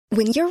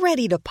When you're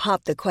ready to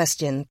pop the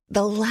question,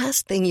 the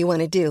last thing you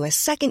want to do is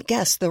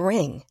second-guess the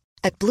ring.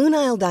 At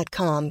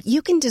BlueNile.com,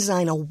 you can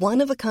design a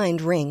one-of-a-kind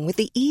ring with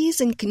the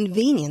ease and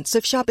convenience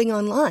of shopping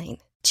online.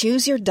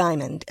 Choose your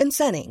diamond and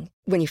setting.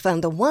 When you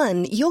find the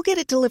one, you'll get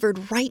it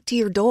delivered right to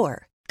your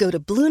door. Go to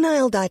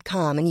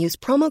BlueNile.com and use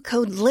promo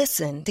code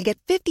LISTEN to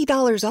get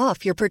 $50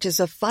 off your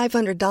purchase of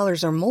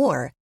 $500 or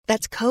more.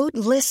 That's code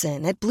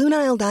LISTEN at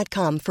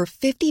BlueNile.com for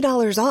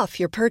 $50 off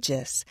your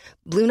purchase.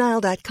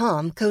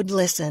 BlueNile.com, code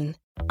LISTEN.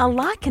 A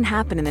lot can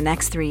happen in the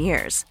next 3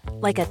 years.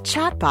 Like a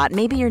chatbot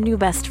may be your new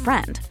best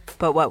friend.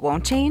 But what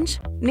won't change?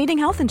 Needing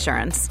health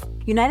insurance.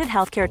 United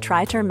Healthcare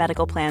Tri-Term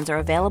Medical Plans are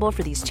available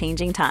for these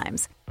changing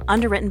times.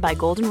 Underwritten by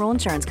Golden Rule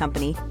Insurance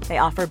Company, they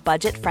offer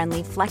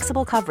budget-friendly,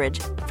 flexible coverage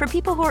for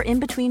people who are in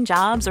between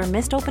jobs or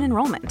missed open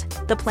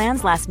enrollment. The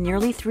plans last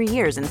nearly 3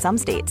 years in some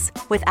states,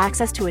 with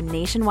access to a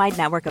nationwide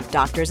network of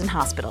doctors and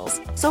hospitals.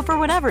 So for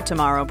whatever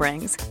tomorrow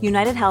brings,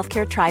 United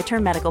Healthcare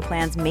Tri-Term Medical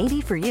Plans may be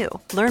for you.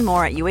 Learn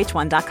more at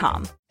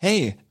uh1.com.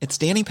 Hey, it's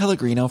Danny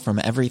Pellegrino from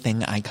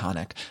Everything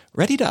Iconic.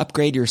 Ready to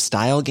upgrade your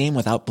style game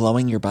without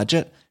blowing your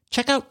budget?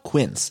 Check out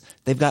Quince.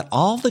 They've got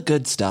all the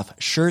good stuff,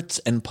 shirts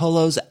and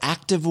polos,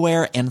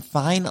 activewear, and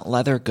fine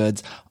leather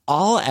goods,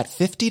 all at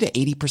 50 to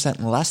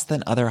 80% less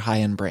than other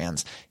high-end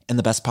brands. And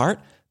the best part?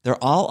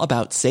 They're all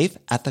about safe,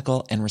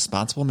 ethical, and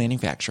responsible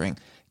manufacturing.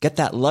 Get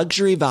that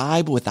luxury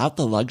vibe without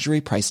the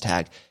luxury price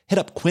tag. Hit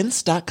up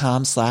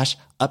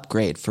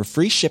quince.com/upgrade for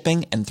free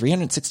shipping and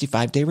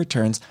 365-day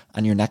returns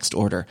on your next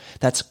order.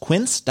 That's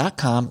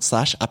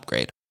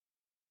quince.com/upgrade.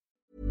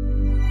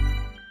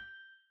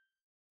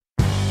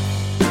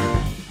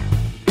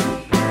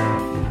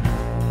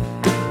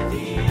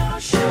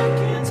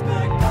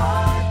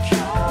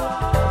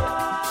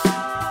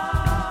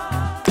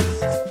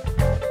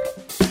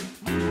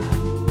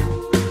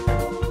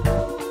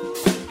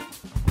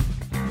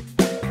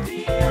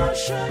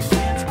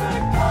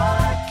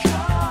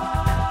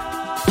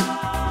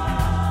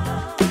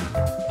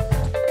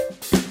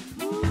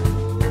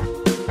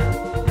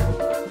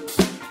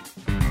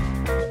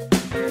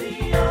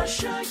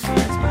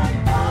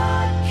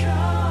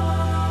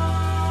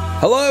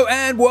 Hello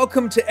and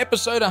welcome to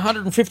episode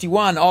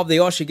 151 of the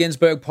Osher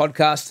Günsberg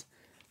podcast.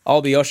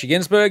 I'll be Osher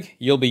Günsberg,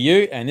 you'll be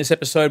you, and this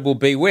episode will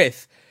be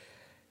with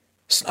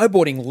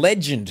snowboarding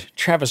legend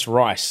Travis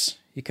Rice.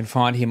 You can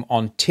find him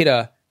on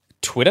Twitter, a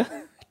Twitter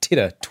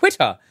of twits,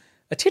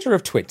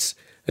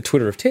 a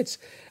Twitter of tits.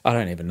 I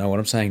don't even know what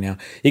I'm saying now.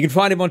 You can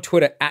find him on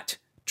Twitter at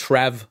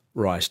Trav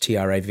Rice,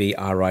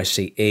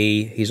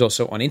 TravRice. He's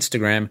also on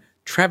Instagram,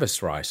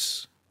 Travis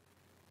Rice.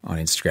 On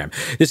Instagram.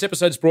 This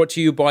episode is brought to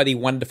you by the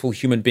wonderful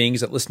human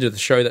beings that listen to the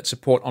show that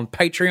support on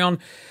Patreon.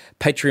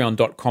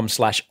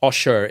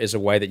 Patreon.com/Osher is a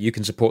way that you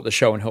can support the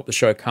show and help the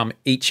show come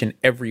each and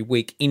every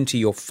week into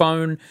your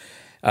phone.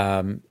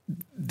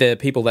 The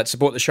people that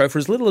support the show for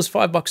as little as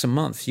 $5 a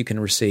month, you can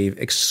receive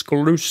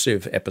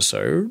exclusive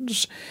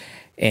episodes.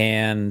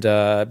 And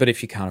but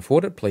if you can't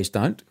afford it, please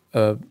don't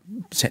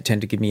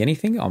tend to give me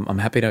anything. I'm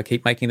happy to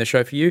keep making the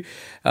show for you.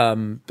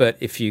 But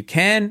if you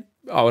can,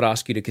 I would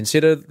ask you to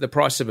consider the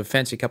price of a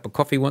fancy cup of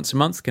coffee once a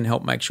month can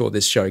help make sure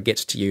this show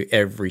gets to you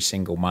every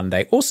single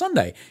Monday or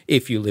Sunday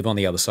if you live on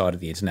the other side of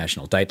the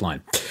international date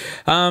line.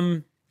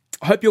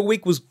 Hope your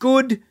week was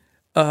good.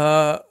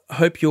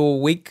 Hope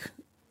your week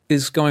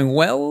is going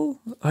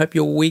well. I hope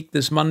your week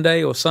this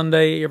Monday or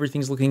Sunday,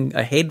 everything's looking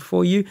ahead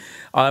for you.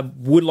 I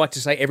would like to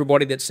say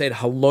everybody that said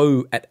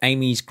hello at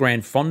Amy's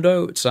Gran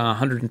Fondo. It's a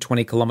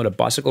 120-kilometre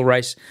bicycle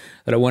race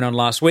that I went on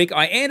last week.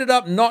 I ended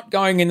up not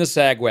going in the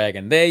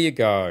Sagwagon. There you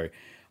go.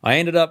 I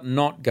ended up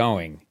not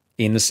going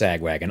in the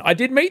Sagwagon. I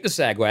did meet the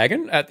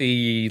Sagwagon at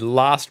the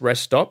last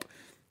rest stop.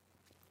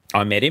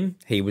 I met him.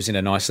 He was in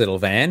a nice little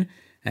van,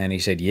 and he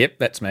said, "Yep,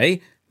 that's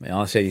me."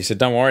 He said,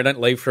 "Don't worry,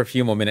 don't leave for a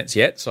few more minutes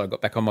yet." So I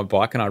got back on my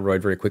bike and I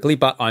rode very quickly,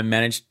 but I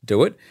managed to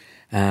do it.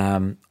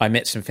 I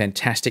met some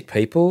fantastic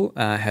people,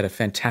 had a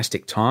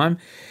fantastic time.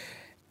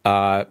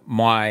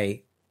 My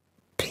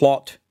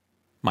plot,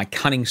 my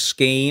cunning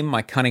scheme,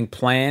 my cunning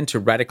plan to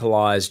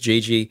radicalise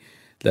Gigi,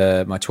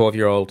 my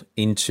 12-year-old,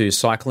 into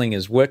cycling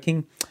is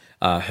working.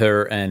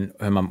 Her and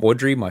her mum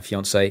Audrey, my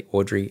fiancée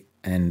Audrey,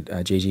 and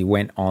Gigi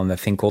went on the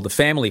thing called the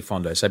Family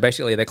Fondo. So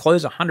basically they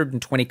closed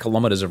 120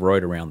 kilometres of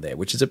road around there,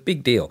 which is a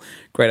big deal.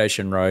 Great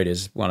Ocean Road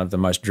is one of the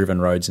most driven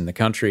roads in the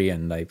country,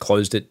 and they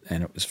closed it,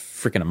 and it was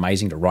freaking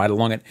amazing to ride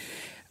along it.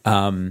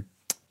 And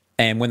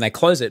when they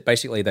close it,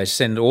 basically they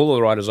send all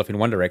the riders off in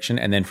one direction,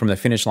 and then from the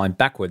finish line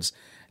backwards,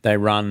 they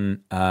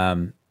run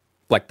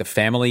like the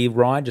family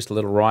ride, just a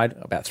little ride,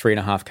 about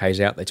 3.5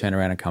 Ks out. They turn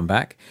around and come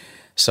back.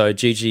 So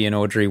Gigi and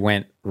Audrey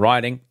went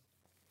riding,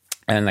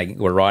 and they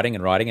were riding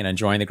and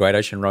enjoying the Great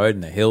Ocean Road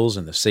and the hills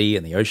and the sea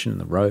and the ocean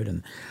and the road.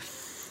 And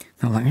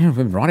they're like, we've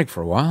been riding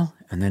for a while.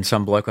 And then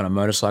some bloke on a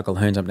motorcycle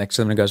turns up next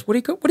to them and goes, what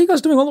are you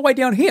guys doing all the way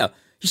down here?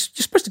 You're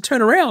supposed to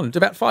turn around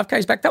about 5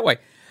 Ks back that way.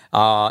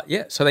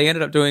 So they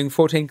ended up doing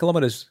 14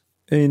 kilometres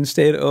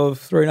instead of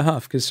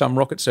 3.5 because some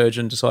rocket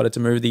surgeon decided to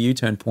move the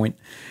U-turn point.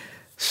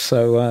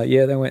 So,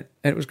 they went,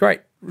 and it was great.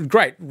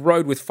 great.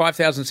 Road with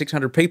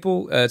 5,600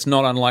 people. It's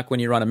not unlike when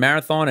you run a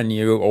marathon and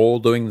you're all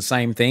doing the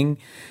same thing.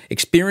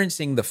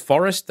 Experiencing the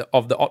forest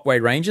of the Otway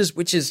Ranges,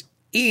 which is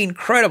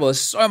incredible. There's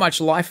so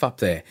much life up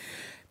there.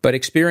 But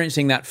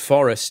experiencing that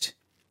forest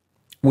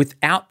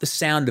without the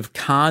sound of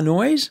car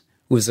noise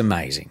was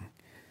amazing.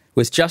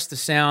 With just the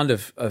sound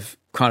of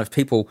kind of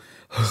people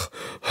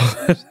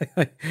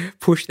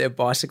push their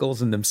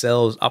bicycles and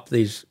themselves up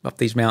these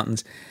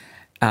mountains,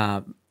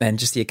 and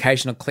just the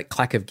occasional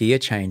click-clack of gear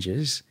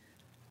changes,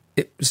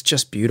 it was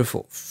just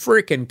beautiful.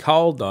 Freaking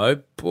cold,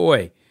 though.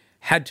 Boy,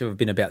 had to have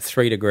been about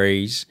 3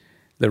 degrees.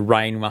 The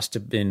rain must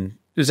have been...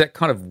 It was that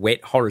kind of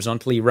wet,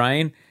 horizontally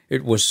rain.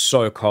 It was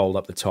so cold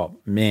up the top,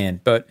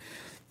 man. But,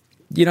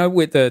 you know,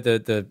 with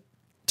the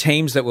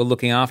teams that were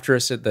looking after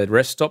us at the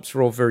rest stops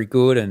were all very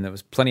good, and there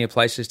was plenty of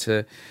places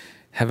to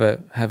have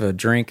a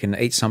drink and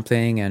eat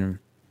something, and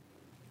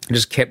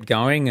just kept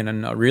going,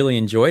 and I really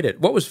enjoyed it.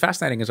 What was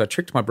fascinating is I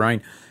tricked my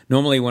brain.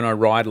 Normally when I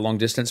ride a long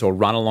distance or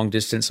run a long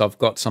distance, I've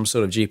got some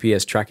sort of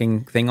GPS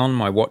tracking thing on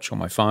my watch or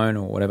my phone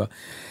or whatever.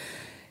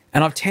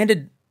 And I've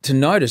tended to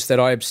notice that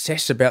I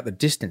obsess about the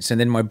distance, and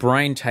then my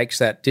brain takes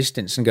that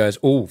distance and goes,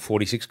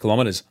 46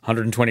 kilometres,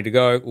 120 to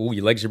go. Oh,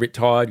 your legs are a bit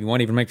tired. You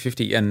won't even make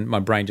 50. And my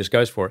brain just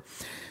goes for it.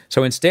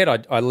 So instead,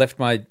 I left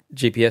my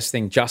GPS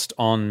thing just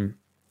on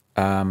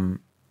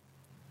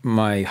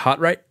my heart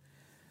rate,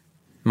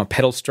 my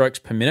pedal strokes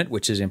per minute,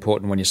 which is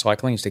important when you're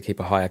cycling, is to keep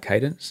a higher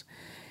cadence,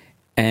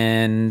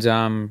 and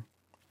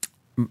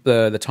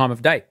the time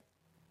of day,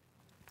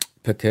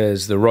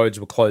 because the roads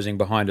were closing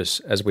behind us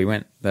as we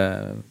went.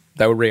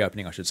 They were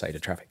reopening, I should say, to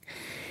traffic.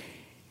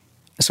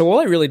 So all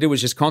I really did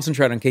was just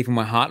concentrate on keeping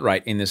my heart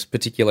rate in this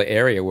particular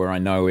area where I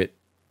know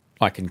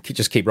I can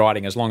just keep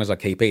riding. As long as I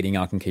keep eating,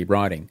 I can keep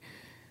riding.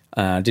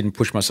 Didn't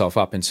push myself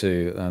up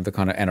into the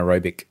kind of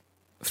anaerobic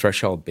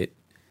threshold bit.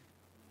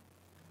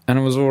 And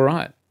it was all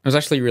right. It was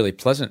actually really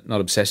pleasant, not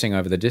obsessing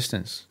over the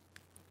distance.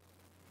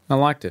 I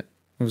liked it.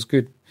 It was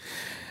good.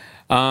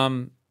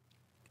 What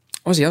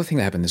was the other thing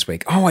that happened this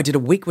week? Oh, I did a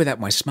week without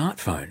my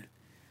smartphone.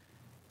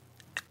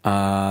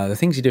 The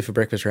things you do for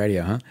breakfast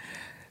radio,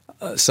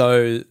 huh?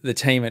 So the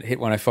team at Hit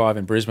 105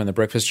 in Brisbane, the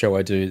breakfast show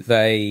I do,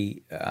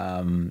 they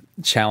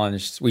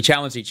challenged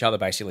each other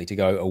basically to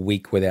go a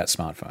week without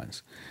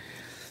smartphones.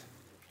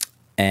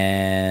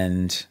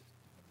 And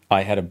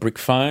I had a brick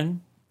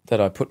phone that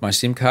I put my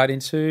SIM card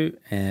into,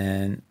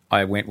 and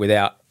I went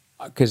without,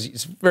 because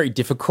it's very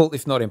difficult,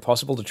 if not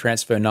impossible, to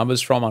transfer numbers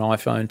from an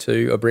iPhone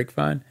to a brick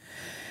phone.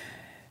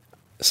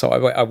 So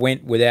I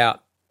went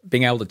without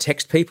being able to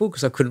text people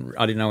because I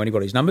didn't know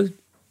anybody's numbers.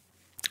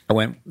 I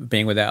went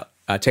being without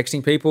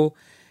texting people,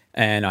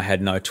 and I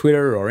had no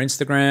Twitter or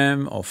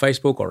Instagram or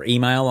Facebook or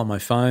email on my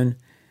phone.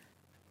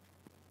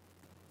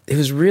 It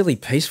was really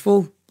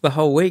peaceful the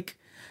whole week.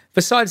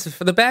 Besides,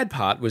 the bad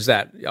part was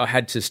that I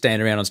had to stand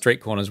around on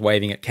street corners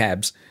waving at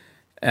cabs,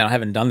 and I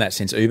haven't done that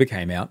since Uber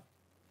came out.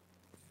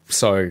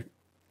 So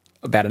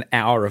about an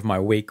hour of my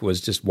week was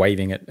just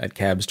waving at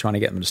cabs, trying to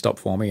get them to stop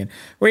for me. And,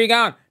 where are you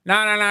going?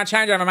 No,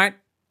 change over, mate.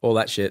 All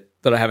that shit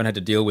that I haven't had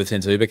to deal with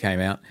since Uber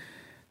came out.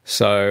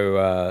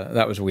 So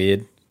that was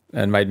weird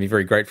and made me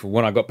very grateful.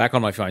 When I got back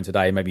on my phone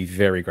today, it made me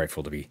very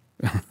grateful to be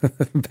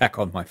back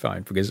on my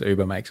phone, because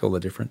Uber makes all the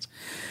difference.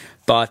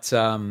 But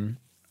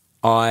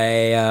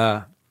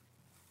I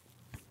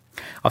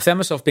found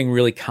myself being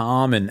really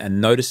calm and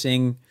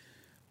noticing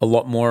a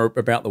lot more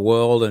about the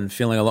world and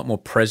feeling a lot more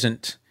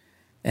present.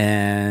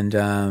 And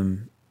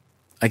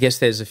I guess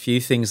there's a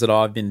few things that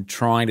I've been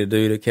trying to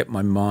do to keep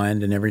my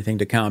mind and everything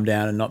to calm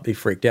down and not be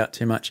freaked out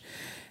too much.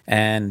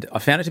 And I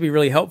found it to be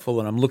really helpful,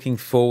 and I'm looking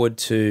forward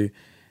to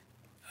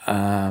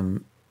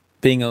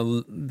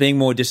being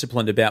more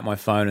disciplined about my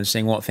phone and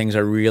seeing what things I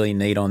really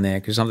need on there,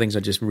 because some things I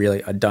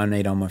don't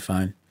need on my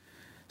phone.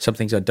 Some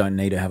things I don't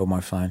need to have on my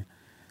phone.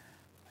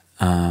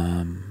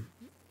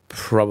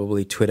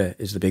 Probably Twitter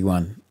is the big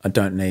one. I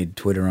don't need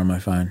Twitter on my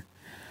phone.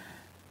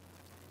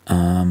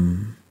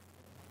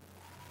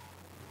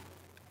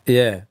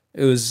 Yeah,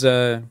 it was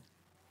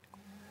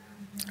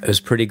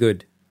pretty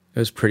good. It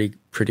was pretty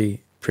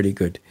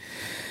good.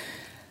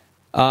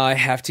 I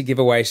have to give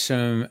away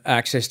some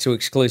access to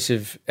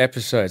exclusive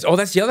episodes. Oh,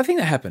 that's the other thing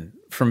that happened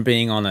from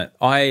being on it.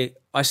 I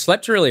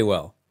slept really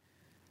well.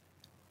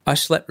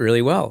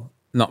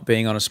 Not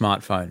being on a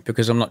smartphone,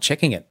 because I'm not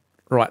checking it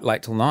right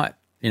late till night.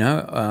 You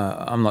know,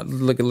 I'm not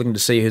looking to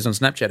see who's on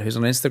Snapchat, who's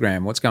on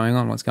Instagram, what's going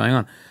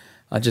on.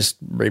 I just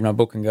read my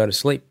book and go to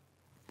sleep.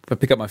 If I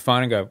pick up my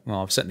phone and go,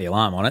 well, I've set the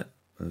alarm on it.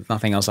 There's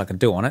nothing else I can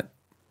do on it.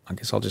 I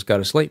guess I'll just go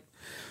to sleep.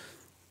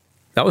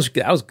 That was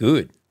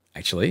good,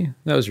 actually.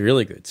 That was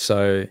really good.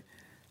 So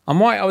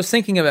I was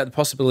thinking about the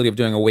possibility of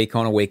doing a week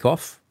on, a week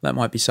off. That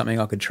might be something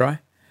I could try.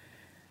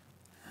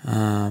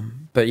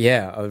 But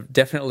yeah, I've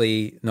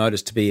definitely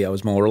noticed I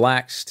was more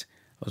relaxed,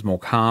 I was more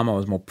calm, I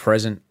was more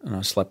present, and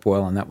I slept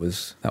well, and that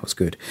was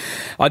good.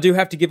 I do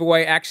have to give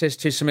away access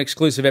to some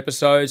exclusive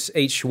episodes.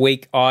 Each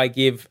week I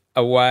give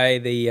away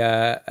the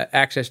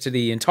access to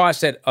the entire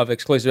set of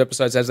exclusive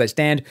episodes as they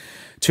stand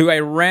to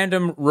a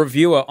random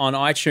reviewer on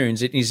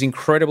iTunes. It is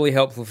incredibly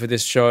helpful for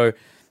this show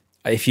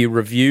if you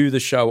review the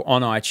show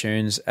on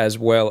iTunes as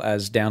well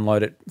as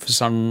download it. For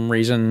some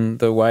reason,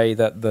 the way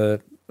that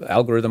the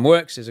algorithm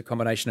works is a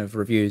combination of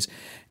reviews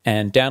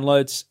and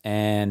downloads,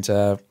 and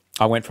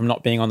I went from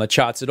not being on the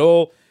charts at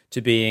all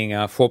to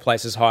being 4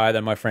 places higher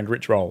than my friend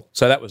Rich Roll.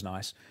 So that was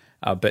nice.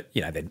 But,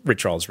 you know, then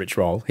Rich Roll's Rich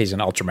Roll. He's an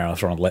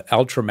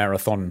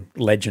ultramarathon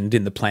legend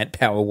in the plant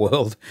power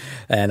world,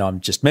 and I'm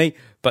just me.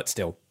 But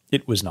still,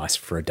 it was nice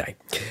for a day.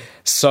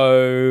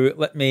 So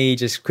let me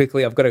just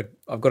quickly, I've got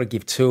to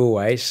give 2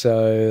 away.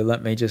 So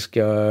let me just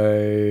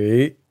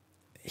go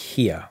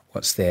here.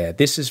 What's there?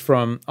 This is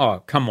from,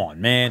 oh, come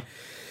on, man.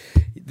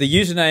 The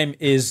username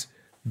is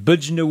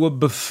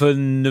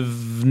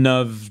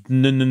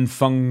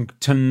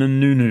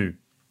Bujnawabfnavnavnunfungtanunu.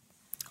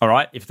 All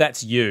right, if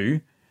that's you,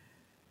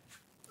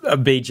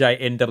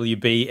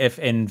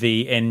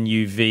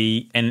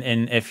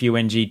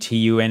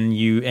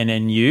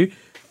 BJNWBFNVNUVNNFUNGTUNUNNU.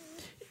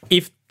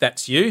 If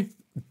that's you,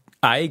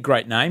 A,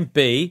 great name.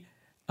 B,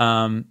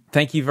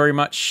 thank you very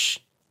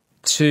much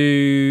to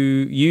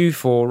you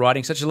for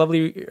writing such a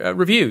lovely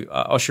review.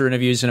 Osher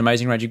interviews an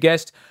amazing range of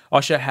guests.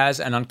 Osher has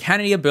an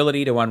uncanny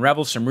ability to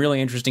unravel some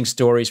really interesting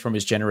stories from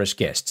his generous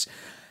guests.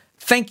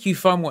 Thank you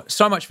so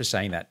much for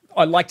saying that.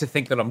 I like to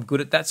think that I'm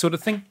good at that sort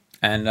of thing,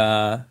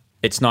 and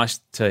it's nice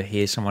to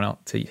hear someone else,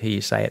 to hear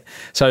you say it.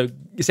 So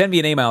send me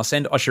an email.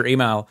 Send Osher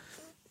email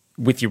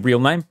with your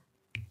real name.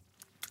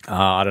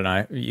 I don't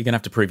know. You're going to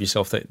have to prove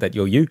yourself that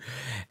you're you.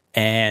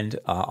 And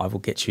I will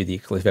get you the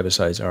exclusive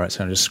episodes. All right,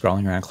 so I'm just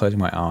scrolling around, closing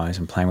my eyes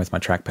and playing with my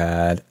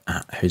trackpad.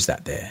 Who's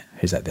that there?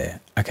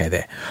 Okay,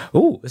 there.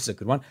 Oh, this is a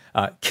good one.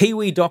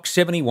 Kiwi Doc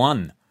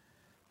 71.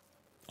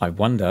 I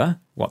wonder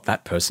what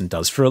that person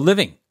does for a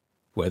living,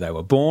 where they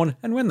were born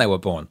and when they were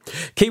born.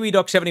 Kiwi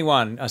Doc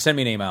 71. Send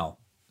me an email.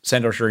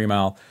 Send us your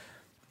email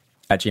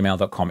at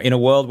gmail.com. In a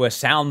world where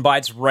sound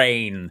bites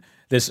reign.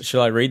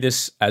 Shall I read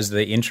this as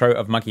the intro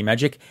of Monkey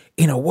Magic?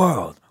 In a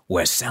world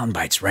where sound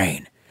bites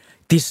reign,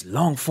 this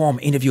long-form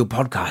interview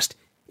podcast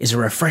is a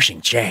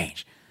refreshing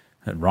change.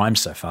 It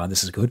rhymes so far.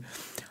 This is good.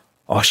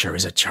 Osher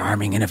is a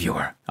charming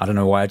interviewer. I don't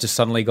know why I just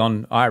suddenly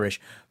gone Irish.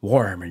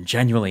 Warm and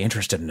genuinely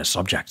interested in the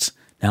subjects.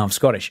 Now I'm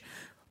Scottish.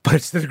 But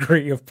it's the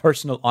degree of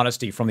personal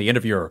honesty from the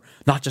interviewer,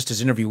 not just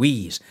his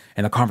interviewees,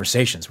 and the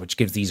conversations which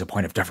gives these a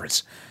point of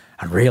difference.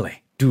 And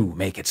really do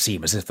make it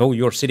seem as if though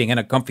you're sitting in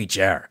a comfy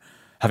chair,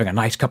 having a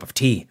nice cup of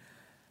tea.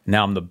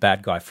 Now I'm the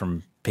bad guy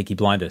from Peaky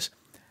Blinders.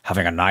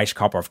 Having a nice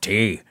cup of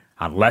tea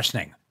and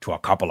listening to a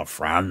couple of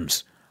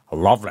friends.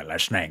 Lovely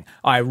listening.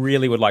 I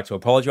really would like to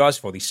apologise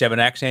for the 7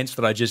 accents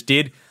that I just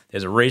did.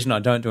 There's a reason I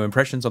don't do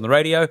impressions on the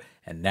radio,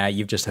 and now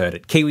you've just heard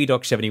it.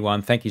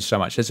 KiwiDoc71, thank you so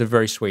much. That's a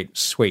very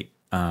sweet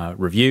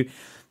review.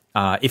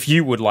 If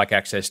you would like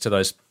access to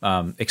those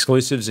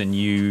exclusives and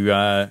you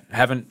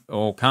haven't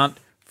or can't,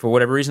 for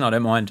whatever reason, I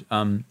don't mind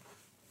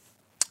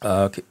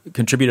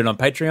contributing on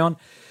Patreon.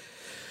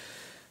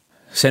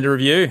 Send a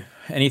review.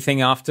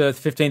 Anything after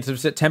the 15th of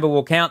September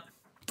will count.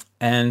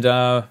 And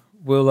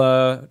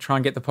we'll try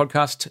and get the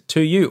podcast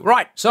to you.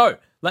 Right, so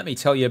let me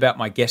tell you about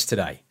my guest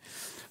today.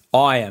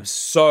 I am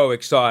so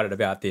excited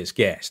about this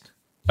guest,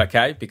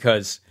 okay,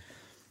 because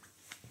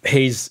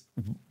he's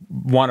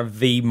one of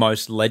the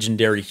most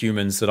legendary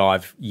humans that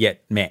I've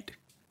yet met,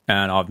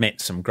 and I've met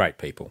some great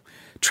people.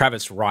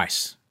 Travis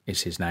Rice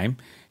is his name.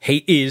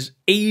 He is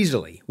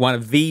easily one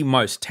of the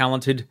most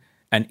talented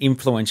and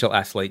influential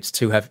athletes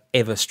to have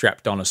ever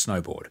strapped on a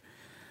snowboard.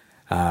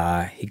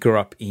 He grew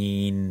up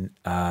in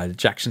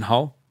Jackson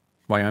Hole,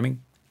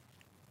 Wyoming,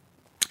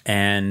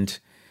 and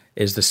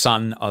is the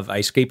son of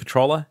a ski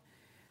patroller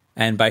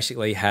and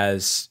basically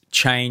has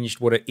changed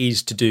what it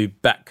is to do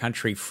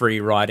backcountry free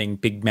riding,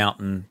 big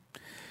mountain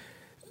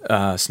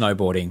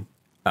snowboarding.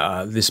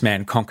 This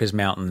man conquers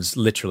mountains,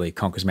 literally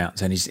conquers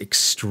mountains, and he's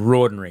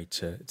extraordinary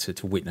to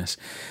witness.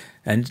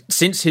 And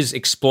since his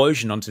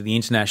explosion onto the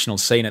international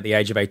scene at the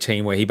age of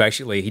 18, where he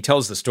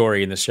tells the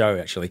story in the show,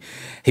 actually,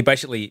 he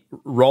basically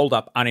rolled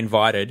up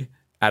uninvited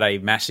at a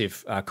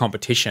massive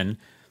competition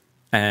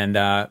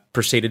and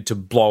proceeded to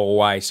blow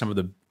away some of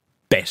the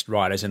best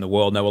riders in the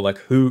world. And they were like,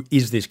 who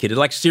is this kid?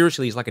 Like,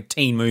 seriously, it's like a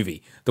teen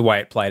movie, the way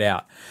it played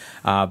out.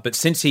 But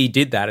since he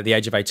did that at the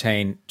age of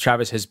 18,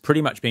 Travis has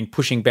pretty much been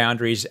pushing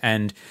boundaries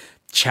and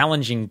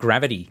challenging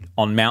gravity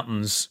on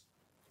mountains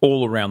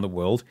all around the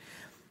world.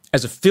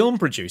 As a film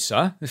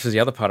producer, this is the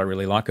other part I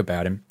really like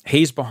about him,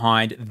 he's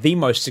behind the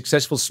most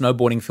successful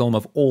snowboarding film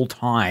of all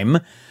time.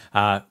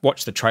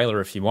 Watch the trailer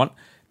if you want,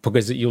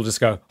 because you'll just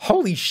go,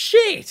 holy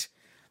shit!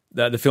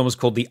 The film is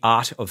called The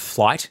Art of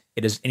Flight.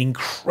 It is an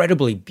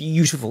incredibly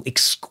beautiful,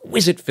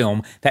 exquisite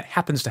film that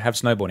happens to have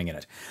snowboarding in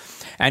it.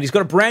 And he's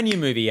got a brand new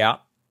movie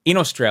out in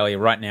Australia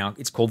right now.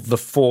 It's called The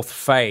Fourth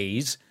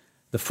Phase,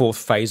 The Fourth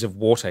Phase of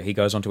Water. He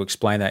goes on to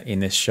explain that in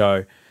this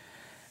show.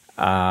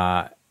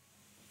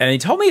 And he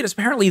told me it's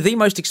apparently the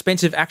most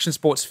expensive action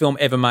sports film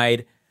ever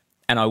made,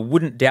 and I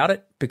wouldn't doubt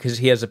it because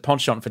he has a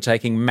penchant for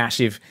taking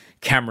massive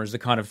cameras, the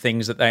kind of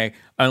things that they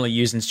only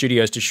use in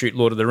studios to shoot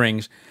Lord of the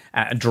Rings,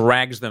 and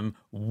drags them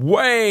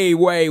way,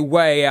 way,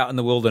 way out in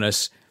the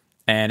wilderness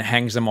and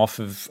hangs them off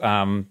of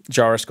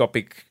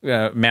gyroscopic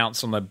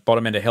mounts on the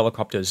bottom end of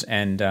helicopters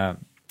and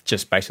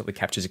just basically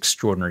captures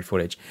extraordinary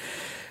footage.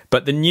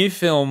 But the new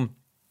film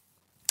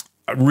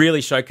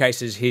really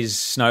showcases his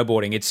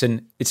snowboarding.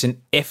 It's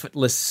an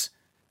effortless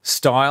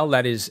style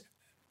that is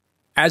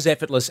as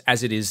effortless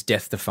as it is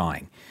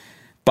death-defying.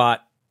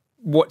 But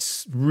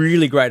what's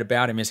really great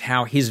about him is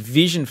how his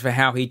vision for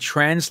how he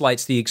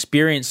translates the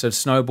experience of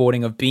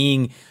snowboarding, of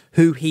being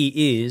who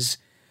he is,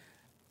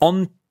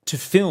 onto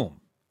film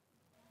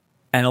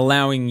and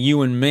allowing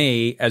you and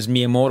me as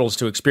mere mortals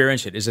to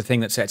experience it is the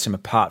thing that sets him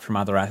apart from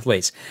other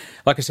athletes.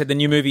 Like I said, the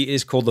new movie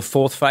is called The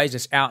Fourth Phase.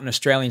 It's out in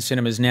Australian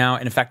cinemas now.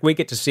 And in fact, we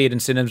get to see it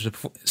in cinemas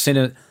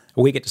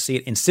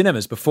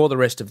before the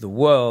rest of the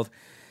world.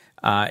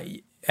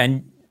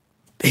 And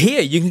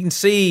here you can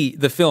see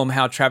the film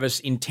how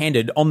Travis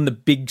intended on the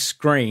big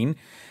screen.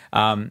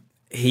 Here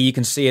you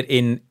can see it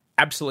in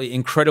absolutely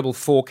incredible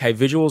 4K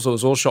visuals. It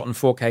was all shot in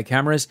 4K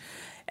cameras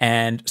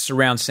and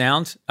surround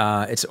sound.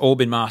 It's all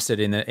been mastered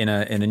in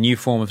a new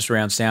form of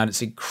surround sound.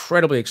 It's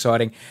incredibly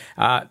exciting.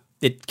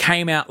 It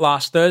came out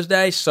last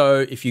Thursday,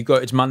 so if you go,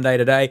 it's Monday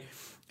today.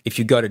 If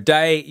you go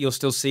today, you'll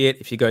still see it.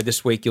 If you go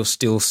this week, you'll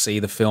still see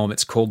the film.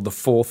 It's called The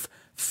Fourth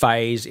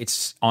Phase.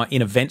 It's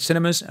in event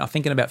cinemas, I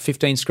think in about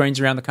 15 screens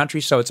around the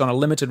country, so it's on a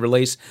limited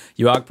release.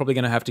 You are probably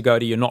going to have to go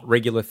to your not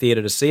regular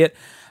theatre to see it.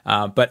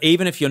 But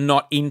even if you're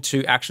not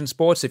into action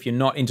sports, if you're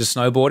not into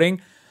snowboarding,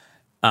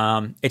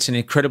 it's an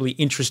incredibly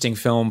interesting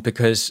film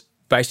because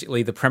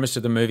basically the premise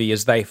of the movie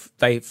is they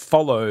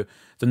follow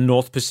the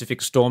North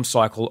Pacific storm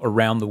cycle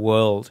around the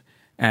world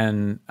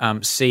and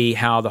see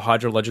how the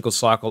hydrological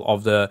cycle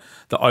of the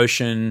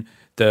ocean,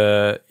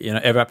 the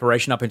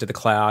evaporation up into the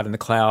cloud and the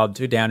cloud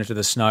down into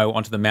the snow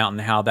onto the mountain,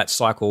 how that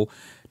cycle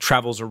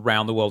travels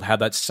around the world, how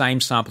that same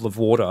sample of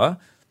water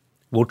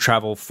will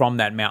travel from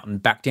that mountain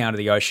back down to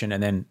the ocean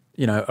and then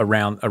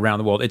around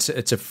the world. It's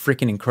a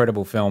freaking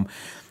incredible film.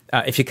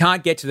 If you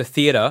can't get to the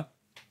theatre,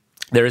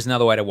 there is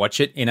another way to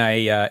watch it in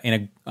a I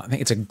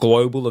think it's a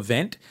global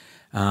event.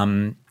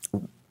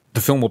 The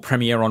film will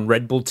premiere on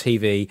Red Bull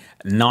TV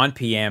at 9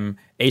 p.m.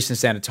 Eastern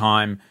Standard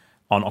Time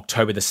on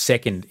October the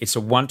 2nd. It's a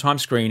one-time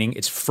screening.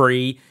 It's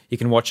free. You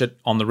can watch it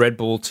on the Red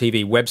Bull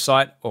TV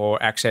website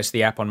or access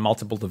the app on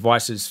multiple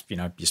devices,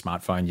 your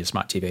smartphone, your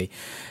smart TV.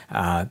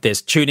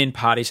 There's tune-in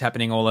parties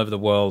happening all over the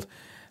world,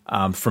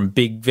 from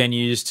big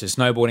venues to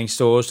snowboarding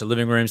stores to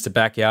living rooms to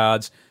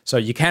backyards. So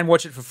you can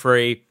watch it for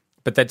free,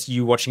 but that's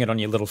you watching it on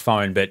your little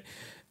phone. But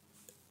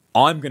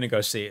I'm going to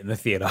go see it in the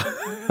theatre,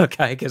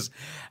 okay? Because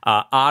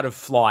Art of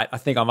Flight, I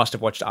think I must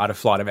have watched Art of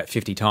Flight about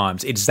 50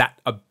 times. It's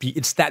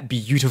that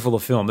beautiful a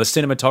film. The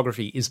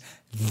cinematography is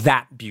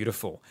that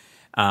beautiful.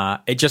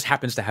 It just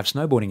happens to have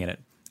snowboarding in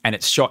it. And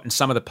it's shot in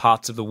some of the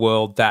parts of the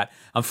world that,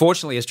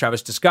 unfortunately, as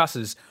Travis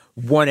discusses,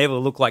 won't ever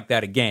look like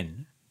that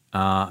again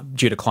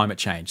due to climate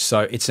change.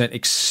 So it's an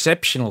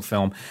exceptional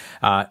film.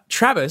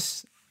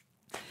 Travis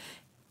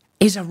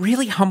is a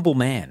really humble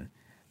man.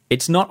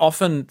 It's not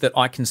often that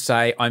I can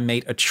say I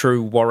meet a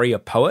true warrior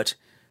poet,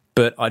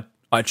 but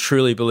I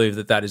truly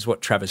believe that is what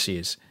Travis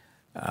is.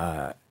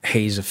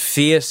 He's a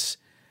fierce,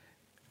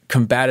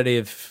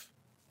 combative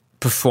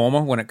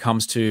performer when it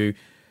comes to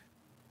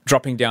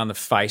dropping down the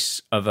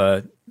face of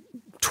a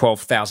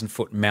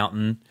 12,000-foot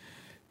mountain,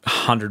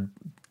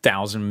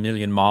 100,000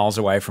 million miles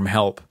away from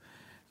help,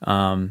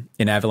 in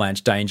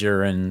avalanche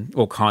danger and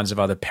all kinds of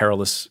other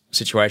perilous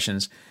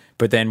situations.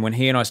 But then when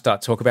he and I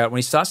start to talk about, when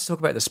he starts to talk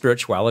about the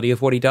spirituality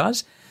of what he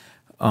does,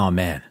 oh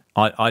man,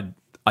 I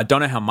don't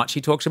know how much he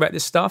talks about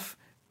this stuff,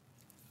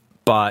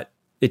 but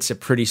it's a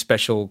pretty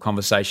special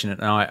conversation.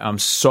 And I'm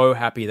so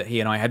happy that he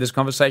and I had this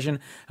conversation,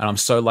 and I'm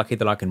so lucky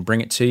that I can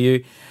bring it to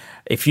you.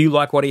 If you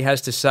like what he has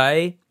to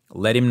say,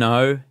 let him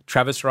know.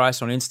 Travis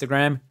Rice on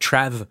Instagram,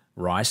 Trav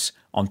Rice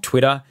on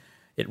Twitter.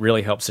 It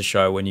really helps the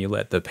show when you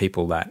let the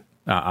people that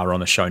are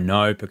on the show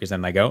know, because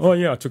then they go, oh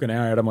yeah, I took an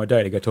hour out of my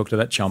day to go talk to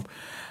that chump.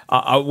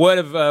 A word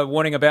of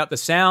warning about the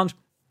sound.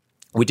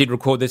 We did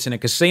record this in a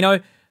casino,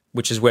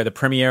 which is where the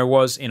premiere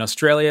was in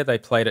Australia. They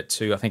played it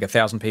to, I think,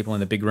 1,000 people in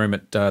the big room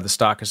at the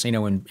Star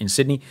Casino in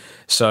Sydney.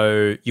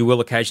 So you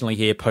will occasionally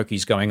hear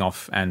pokies going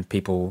off and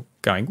people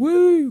going,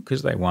 woo,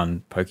 because they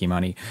won pokey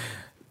money.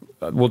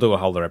 We'll do a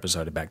whole other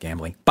episode about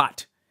gambling.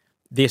 But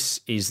this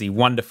is the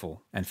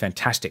wonderful and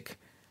fantastic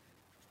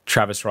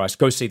Travis Rice.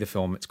 Go see the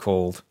film. It's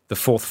called The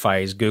Fourth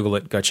Phase. Google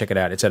it. Go check it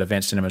out. It's at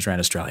event cinemas around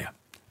Australia.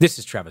 This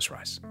is Travis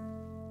Rice.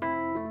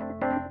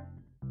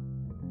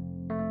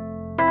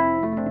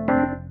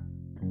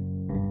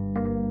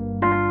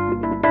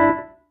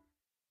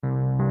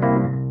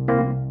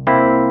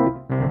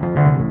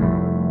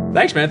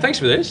 Thanks, man. Thanks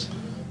for this.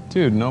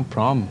 Dude, no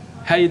problem.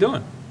 How you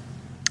doing?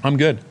 I'm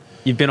good.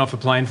 You've been off a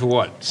plane for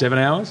what, 7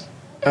 hours?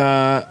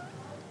 I've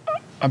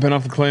been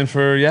off the plane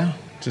for,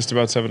 just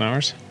about 7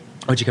 hours.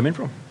 Where'd you come in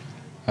from?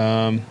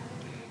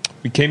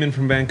 We came in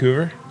from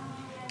Vancouver.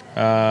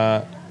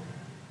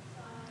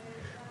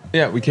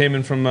 Yeah, we came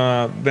in from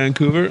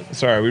Vancouver.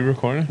 Sorry, are we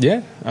recording?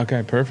 Yeah.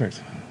 Okay,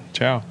 perfect.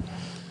 Ciao.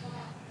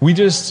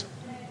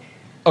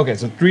 Okay,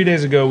 so 3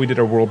 days ago we did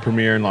our world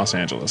premiere in Los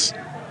Angeles.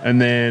 And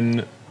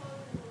then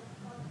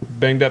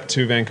banged up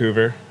to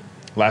Vancouver.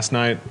 Last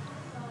night,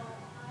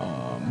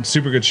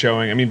 super good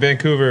showing. I mean,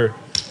 Vancouver,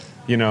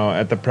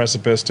 at the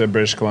precipice to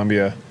British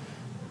Columbia,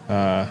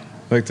 I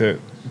like to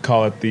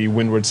call it the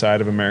windward side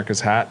of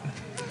America's hat.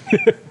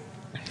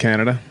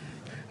 Canada.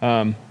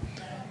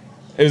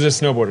 It was a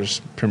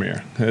snowboarders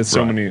premiere. It's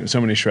so many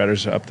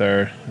shredders up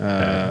there.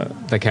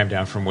 They came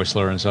down from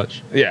Whistler and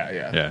such.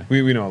 Yeah.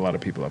 We know a lot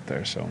of people up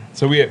there, so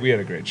we had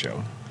a great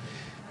show.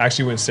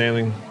 Actually went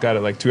sailing, got it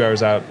like 2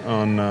 hours out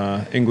on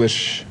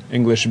English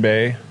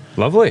Bay.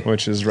 Lovely.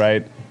 Which is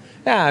right.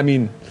 Yeah, I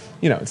mean,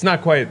 it's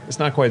not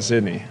quite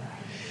Sydney,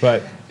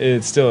 but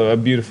it's still a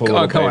beautiful.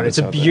 Come on, it's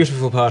a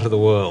beautiful part of the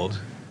world.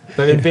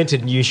 They've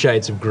invented new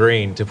shades of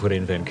green to put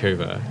in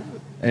Vancouver.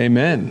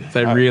 Amen.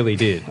 They really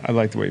did. I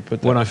like the way you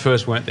put that. When I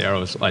first went there,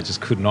 I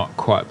just could not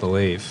quite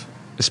believe,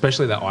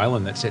 especially that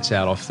island that sits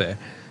out off there.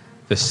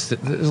 There's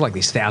like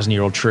these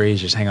 1,000-year-old trees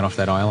just hanging off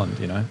that island.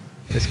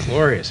 It's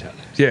glorious out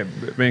there. Yeah,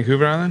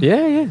 Vancouver Island.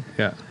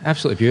 Yeah,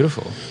 absolutely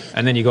beautiful.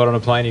 And then you got on a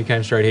plane, and you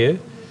came straight here.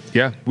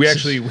 Yeah, we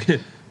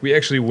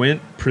actually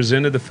went,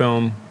 presented the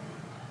film,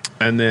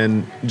 and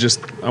then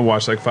I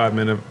watched like 5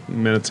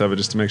 minutes of it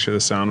just to make sure the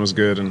sound was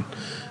good, and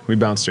we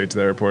bounced straight to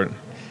the airport.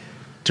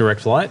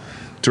 Direct flight?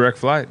 Direct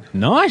flight.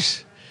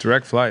 Nice.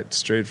 Direct flight,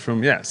 straight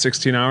from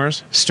 16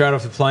 hours. Straight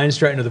off the plane,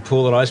 straight into the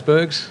pool at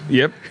Icebergs.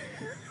 Yep.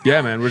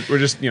 Yeah, man, we're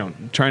just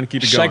trying to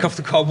keep it going. Shake off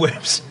the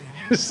cobwebs.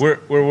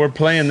 we're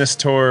playing this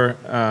tour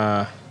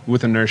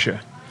with inertia.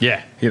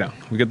 Yeah.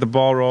 We get the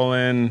ball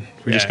rolling.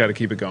 We just got to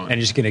keep it going. And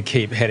you're just going to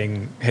keep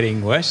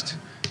heading west?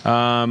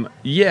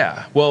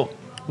 Yeah. Well,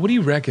 what do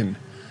you reckon?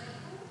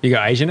 You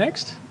got Asia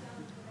next?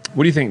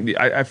 What do you think?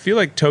 I feel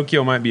like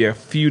Tokyo might be a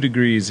few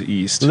degrees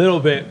east. A little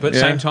bit, but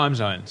same time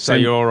zone. So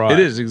you're all right. It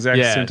is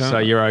exactly the same time. So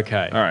you're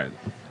okay. All right.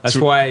 That's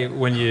why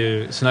when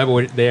you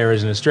snowboard there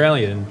as an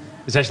Australian,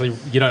 it's actually,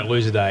 you don't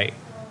lose a day.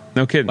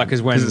 No kidding. Like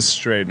because it's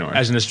straight north.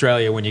 As in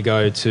Australia, when you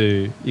go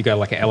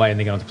like LA and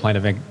then get on the plane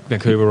to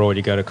Vancouver, or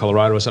you go to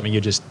Colorado or something,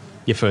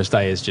 your first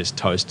day is just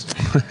toast.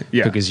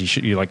 Yeah. Because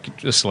you're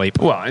like asleep.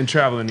 Well, and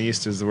traveling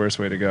east is the worst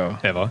way to go.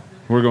 Ever.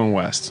 We're going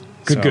west.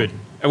 Good.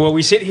 Well,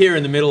 we sit here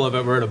in the middle of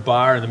it. We're at a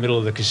bar in the middle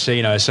of the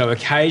casino. So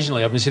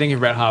occasionally, I've been sitting here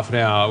for about half an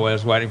hour while I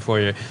was waiting for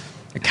you.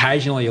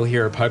 Occasionally, you'll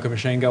hear a poker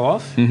machine go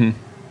off,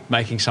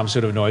 making some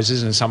sort of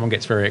noises, and someone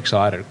gets very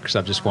excited because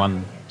I've just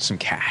won some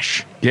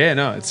cash. Yeah,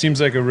 no, it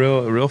seems like a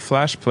real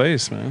flash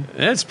place, man.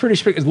 It's pretty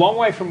strict. It's a long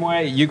way from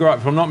where you grew up.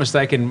 If I'm not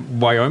mistaken,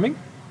 Wyoming?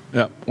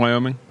 Yeah,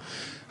 Wyoming.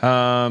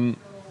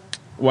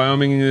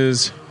 Wyoming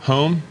is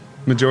home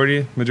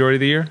majority of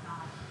the year.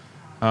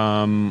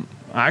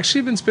 I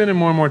actually been spending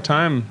more and more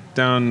time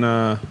down,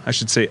 I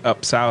should say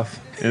up south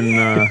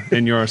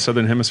in your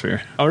southern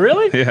hemisphere. Oh,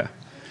 really? Yeah.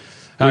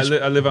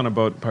 I live on a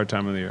boat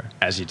part-time of the year.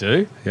 As you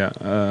do?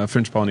 Yeah,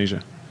 French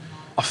Polynesia.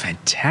 Oh,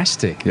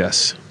 fantastic.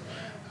 Yes.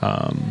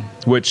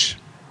 Which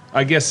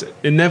I guess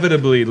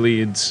inevitably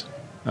leads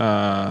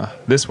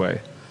this way.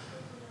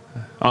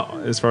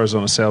 As far as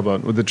on a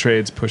sailboat, with the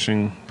trades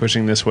pushing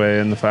this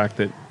way, and the fact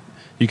that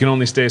you can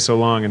only stay so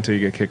long until you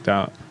get kicked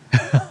out.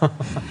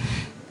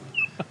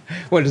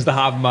 What does the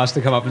harbour master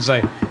come up and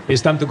say?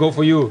 It's time to go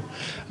for you.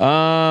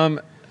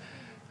 Almost.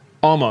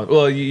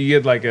 Well, you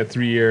get like a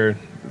 3 year.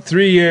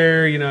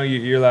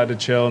 You're allowed to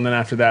chill, and then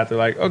after that, they're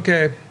like,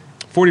 okay,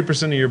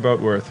 40% of your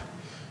boat worth.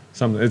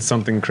 It's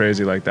something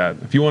crazy like that.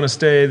 If you want to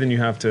stay, then you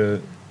have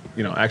to,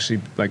 actually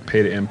like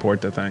pay to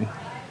import the thing.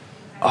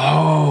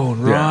 Oh,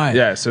 right.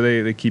 Yeah. So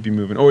they keep you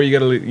moving, or you got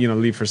to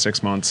leave for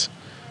 6 months,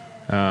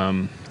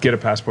 get a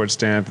passport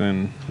stamp,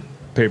 and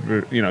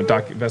paper,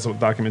 vessel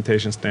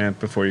documentation stamp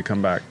before you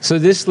come back. So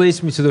this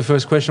leads me to the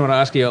first question I want to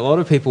ask you. A lot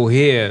of people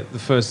here, the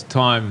first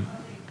time,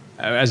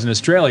 as an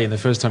Australian, the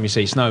first time you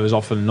see snow is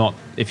often not,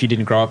 if you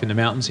didn't grow up in the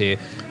mountains here,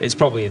 it's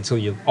probably until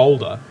you're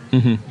older.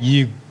 Mm-hmm.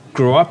 You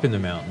grew up in the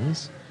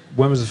mountains.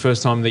 When was the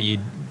first time that you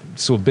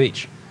saw a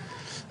beach?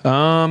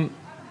 I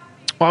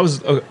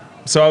was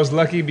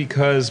lucky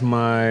because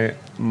my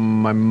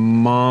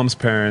mom's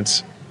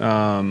parents,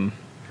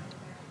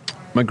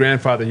 my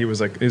grandfather, he's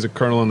a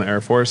colonel in the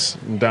Air Force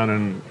down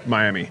in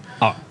Miami.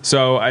 Oh.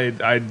 So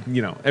I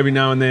every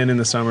now and then in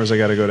the summers I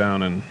got to go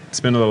down and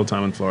spend a little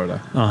time in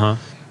Florida. Uh-huh.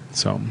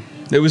 So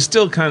it was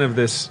still kind of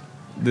this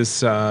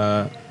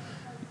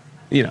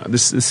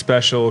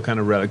special kind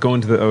of relic,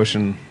 going to the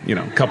ocean,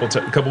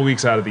 couple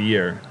weeks out of the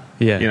year.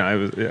 Yeah. It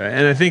was,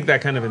 and I think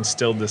that kind of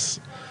instilled this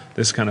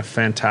kind of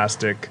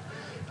fantastic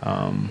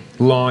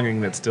longing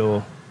that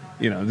still,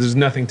 there's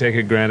nothing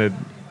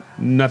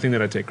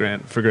that I take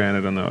for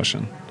granted on the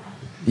ocean.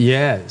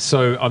 Yeah.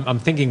 So I'm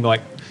thinking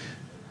like,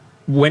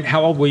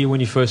 how old were you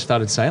when you first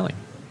started sailing?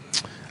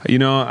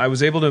 I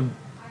was able to,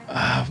 we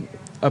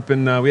had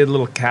a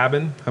little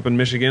cabin up in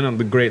Michigan on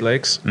the Great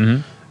Lakes,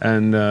 mm-hmm.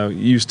 and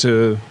used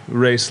to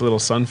race little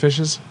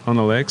sunfishes on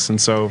the lakes. And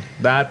so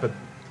but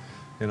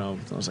I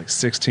was like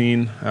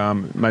 16.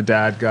 My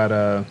dad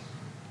got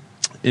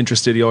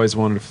interested. He always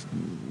wanted to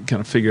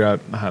kind of figure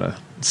out how to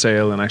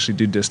sail and actually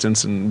do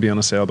distance and be on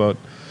a sailboat.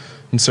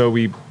 And so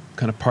we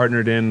kind of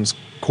partnered in as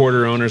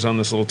quarter owners on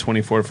this little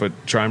 24-foot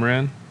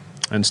trimaran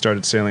and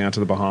started sailing out to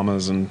the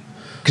Bahamas. And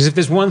because if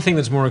there's one thing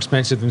that's more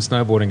expensive than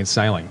snowboarding, it's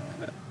sailing.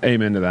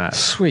 Amen to that.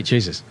 Sweet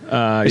Jesus.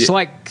 It's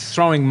like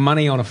throwing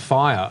money on a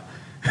fire.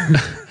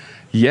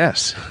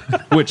 Yes.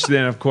 Which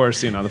then, of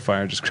course, the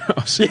fire just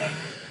grows.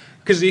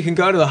 Because you can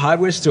go to the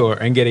hardware store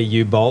and get a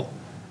U-bolt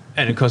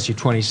and it costs you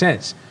 20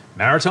 cents.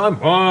 Maritime?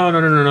 Oh,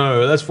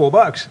 no. That's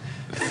 $4.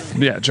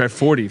 Yeah, try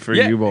 40 for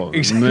a U-bolt,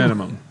 exactly.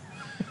 Minimum.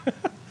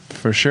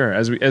 For sure.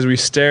 As we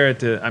stare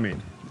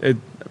at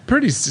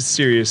pretty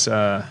serious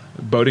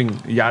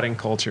yachting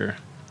culture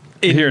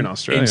here in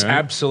Australia. Right?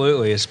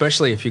 Absolutely,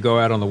 especially if you go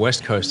out on the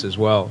West Coast as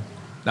well.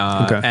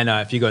 And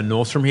if you go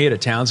north from here to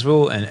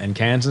Townsville and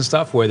Cairns and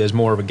stuff, where there's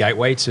more of a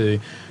gateway to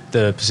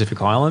the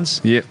Pacific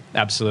Islands,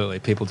 absolutely.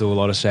 People do a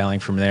lot of sailing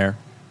from there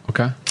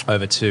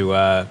over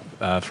to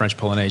French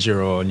Polynesia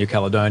or New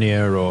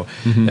Caledonia or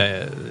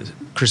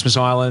Christmas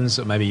Islands,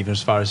 or maybe even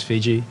as far as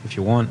Fiji if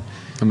you want.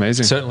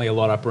 Amazing. Certainly a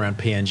lot up around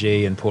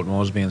PNG and Port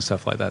Moresby and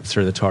stuff like that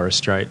through the Torres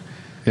Strait.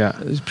 Yeah.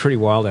 It's pretty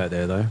wild out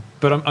there, though.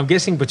 But I'm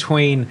guessing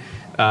between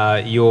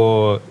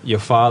your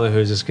father,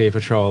 who's a ski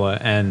patroller,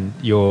 and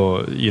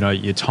your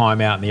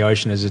time out in the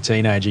ocean as a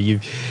teenager,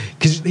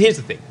 because here's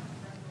the thing,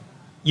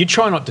 you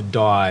try not to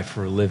die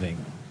for a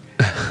living.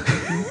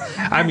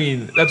 I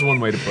mean, that's one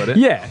way to put it.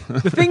 Yeah.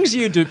 The things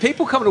you do,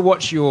 people come to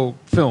watch your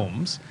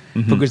films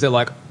because they're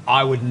like,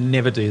 I would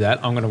never do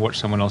that. I'm going to watch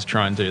someone else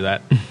try and do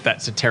that.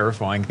 That's a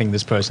terrifying thing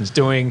this person's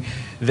doing.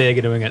 They're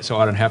doing it, so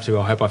I don't have to.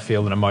 I hope I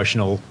feel an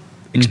emotional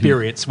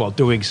experience while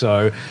doing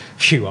so.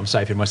 Phew, I'm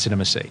safe in my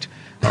cinema seat.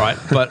 All right.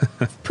 But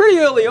pretty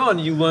early on,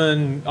 you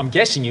learn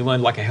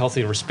like a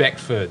healthy respect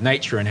for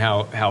nature and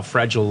how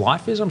fragile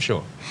life is, I'm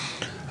sure.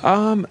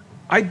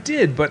 I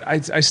did, but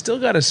I still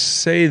got to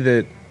say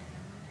that,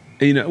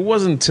 it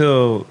wasn't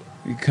until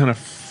you kind of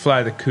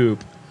fly the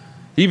coop,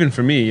 even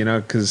for me,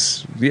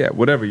 because,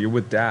 whatever, you're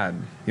with dad,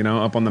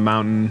 up on the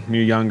mountain,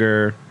 you're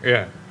younger.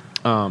 Yeah.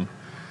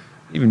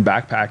 Even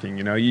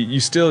backpacking, you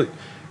still,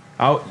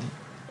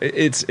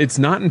 it's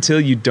not until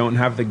you don't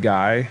have the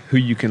guy who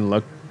you can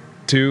look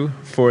to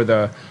for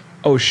the,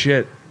 oh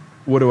shit,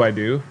 what do I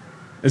do?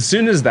 As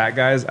soon as that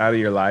guy's out of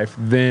your life,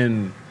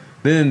 then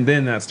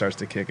that starts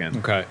to kick in.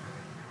 Okay.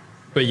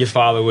 But your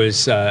father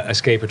was a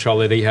ski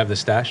patroller. Did he have the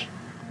stash?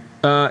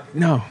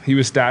 No, he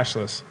was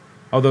stashless.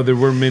 Although there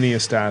were many a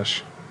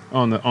stash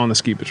on the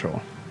ski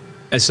patrol.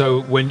 And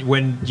so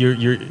when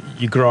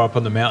you grow up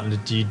on the mountain,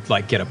 do you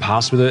like get a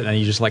pass with it, and are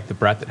you just like the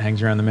brat that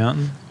hangs around the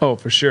mountain? Oh,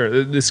 for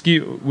sure. The ski,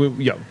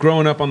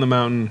 growing up on the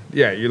mountain,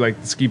 you're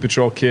like the ski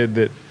patrol kid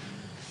that,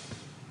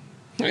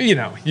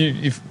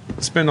 you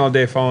spend all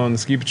day following the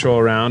ski patrol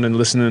around and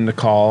listening to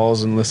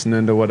calls and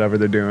listening to whatever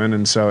they're doing.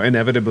 And so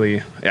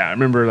inevitably, I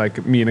remember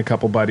like me and a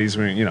couple buddies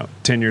when,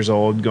 10 years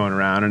old going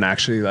around and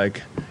actually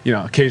like,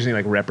 occasionally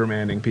like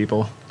reprimanding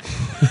people,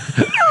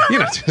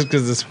 just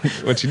because it's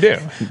what you do.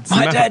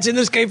 My dad's in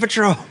the ski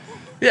patrol.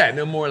 Yeah,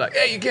 no more like,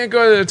 hey, you can't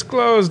go there, it's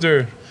closed,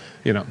 or,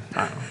 I don't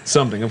know,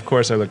 something. Of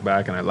course I look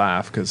back and I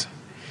laugh because.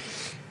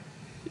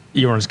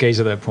 You were on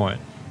skis at that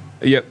point.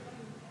 Yep.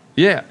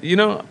 Yeah,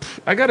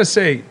 I got to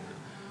say,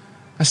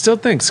 I still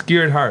think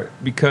skier at heart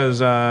because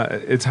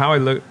it's how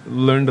I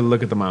learned to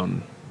look at the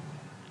mountain.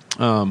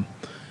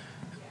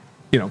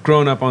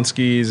 Growing up on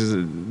skis,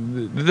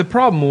 the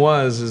problem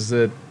is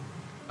that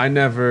I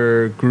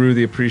never grew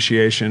the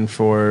appreciation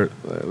for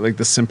like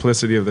the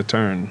simplicity of the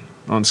turn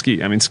on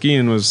ski. I mean,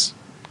 skiing was,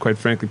 quite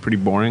frankly, pretty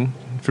boring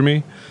for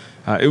me.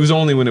 It was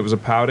only when it was a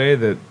POW day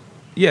that,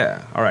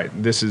 all right,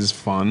 this is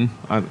fun.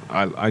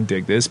 I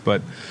dig this,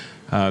 but...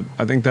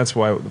 I think that's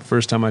why the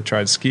first time I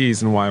tried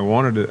skis and why I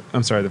wanted to...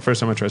 I'm sorry, the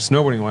first time I tried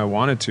snowboarding and why I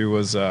wanted to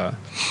was...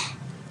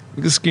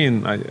 because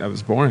skiing, I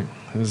was boring.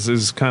 This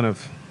is kind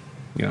of,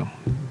 you're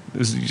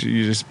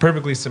just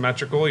perfectly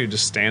symmetrical. You're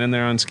just standing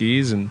there on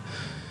skis. And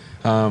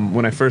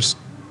when I first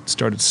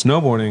started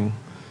snowboarding,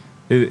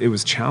 it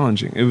was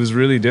challenging. It was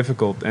really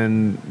difficult.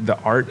 And the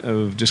art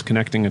of just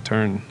connecting a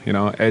turn,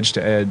 edge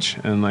to edge,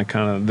 and like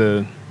kind of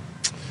the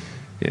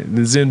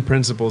Zen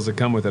principles that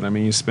come with it. I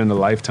mean, you spend a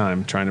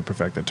lifetime trying to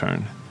perfect a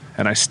turn.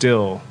 And I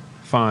still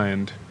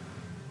find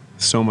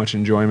so much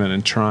enjoyment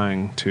in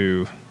trying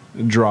to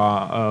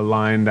draw a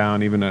line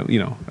down even a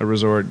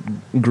resort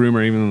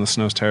groomer, even when the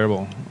snow's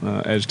terrible,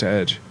 edge to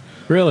edge.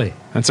 Really?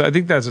 And so I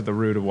think that's at the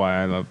root of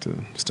why I love to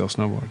still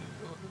snowboard.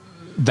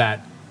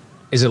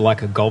 Is it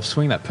like a golf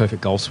swing, that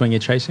perfect golf swing you're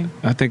chasing?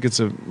 I think it's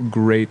a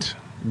great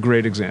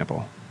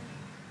example.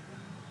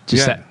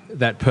 Just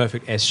that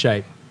perfect S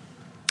shape.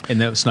 And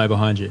the snow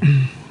behind you.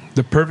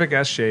 The perfect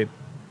S shape,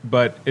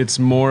 but it's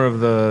more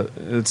of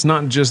it's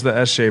not just the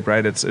S shape,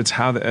 right? It's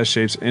how the S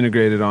shape's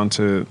integrated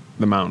onto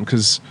the mountain.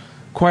 Because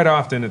quite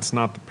often it's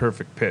not the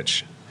perfect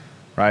pitch,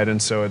 right?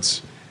 And so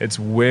it's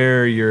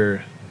where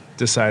you're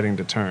deciding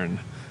to turn.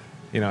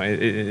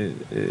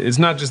 It's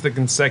not just the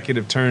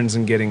consecutive turns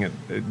and getting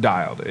it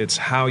dialed. It's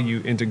how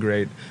you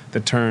integrate the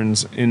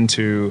turns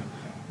into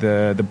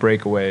the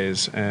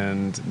breakaways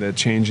and the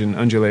change in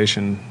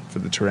undulation for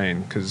the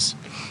terrain. Because,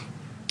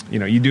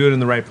 you do it in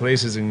the right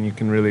places and you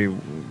can really,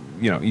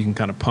 you can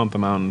kind of pump the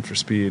mountain for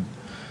speed.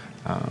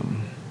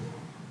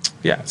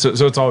 So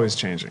it's always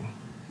changing.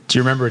 Do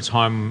you remember a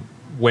time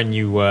when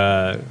you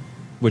were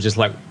just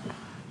like,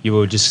 you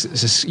would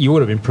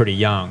have been pretty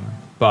young,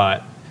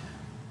 but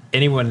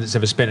anyone that's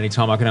ever spent any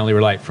time, I can only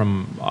relate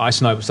I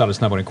started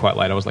snowboarding quite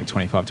late. I was like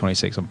 25,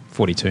 26. I'm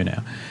 42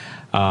 now.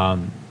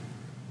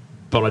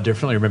 But I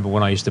definitely remember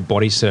when I used to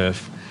body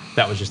surf,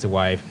 that was just a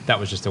wave, that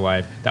was just a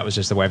wave, that was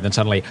just a wave. And then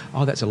suddenly,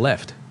 that's a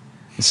left.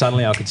 And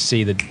suddenly I could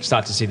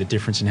start to see the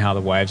difference in how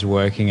the waves were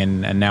working,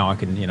 and now I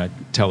can,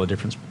 tell the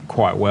difference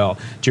quite well.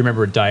 Do you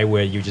remember a day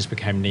where you just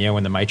became Neo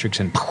in the Matrix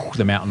and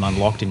the mountain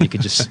unlocked and you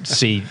could just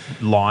see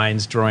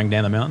lines drawing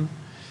down the mountain?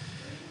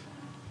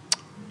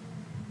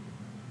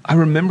 I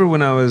remember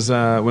when I was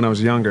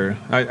younger.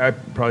 I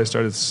probably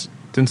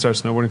didn't start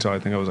snowboarding until I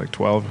think I was like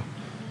 12.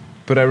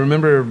 But I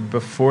remember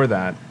before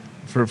that,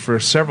 for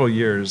several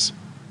years,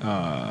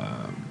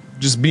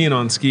 just being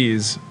on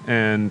skis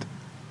and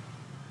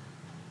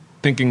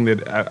thinking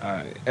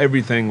that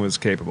everything was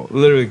capable.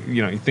 Literally,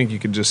 you think you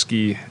could just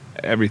ski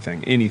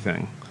everything,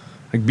 anything.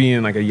 Like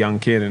being like a young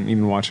kid and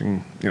even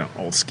watching,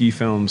 old ski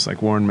films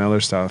like Warren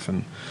Miller stuff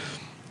and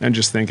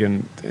just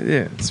thinking,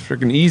 yeah, it's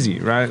freaking easy,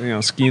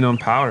 right? Skiing on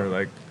powder,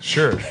 like,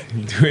 sure, you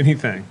can do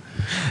anything.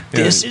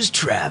 This is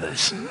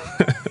Travis.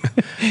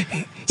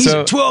 He's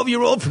a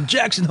 12-year-old from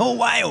Jackson Hole,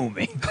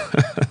 Wyoming.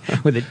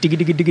 With the digga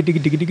digga digga digga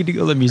digga digga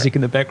digga, all the music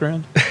in the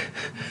background.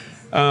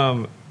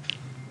 Yeah,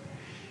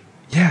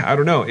 I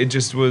don't know. It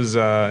just was.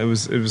 It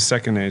was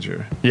second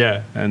nature.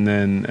 Yeah, and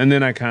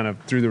then I kind of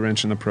threw the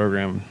wrench in the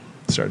program.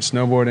 Started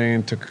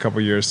snowboarding. Took a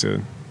couple years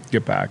to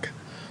get back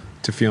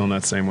to feeling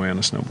that same way on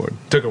a snowboard.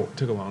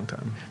 Took a long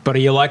time. But are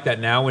you like that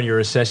now when you're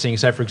assessing?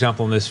 Say, for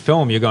example, in this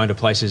film, you're going to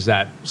places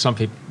that some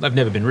people have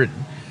never been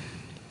ridden.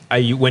 Are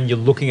you, when you're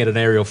looking at an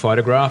aerial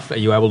photograph, are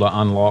you able to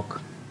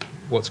unlock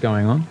what's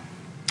going on?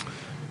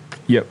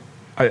 Yep,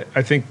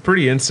 I think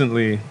pretty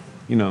instantly.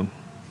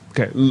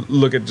 Okay,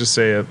 look at just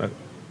say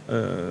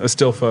a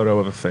still photo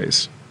of a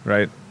face,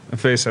 right? A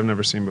face I've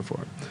never seen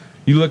before.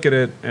 You look at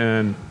it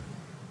and,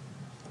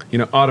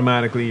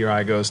 automatically your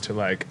eye goes to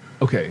like,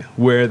 okay,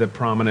 where the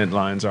prominent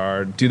lines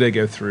are, do they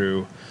go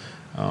through,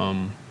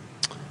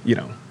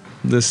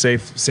 the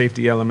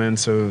safety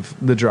elements of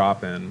the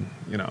drop-in,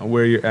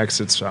 where your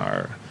exits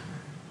are.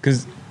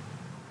 Because,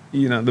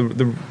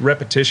 the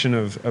repetition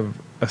of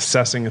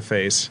assessing a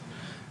face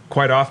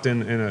quite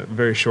often in a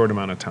very short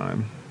amount of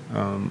time,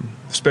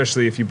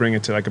 especially if you bring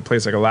it to like a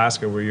place like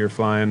Alaska where you're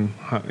flying,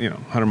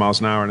 100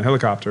 miles an hour in a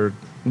helicopter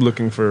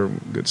looking for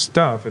good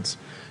stuff. It's,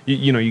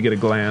 you get a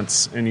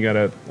glance and you got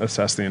to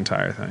assess the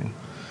entire thing.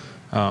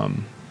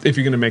 If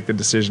you're going to make the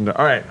decision to,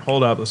 all right,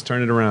 hold up, let's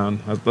turn it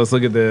around. Let's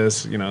look at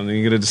this, and then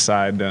you got to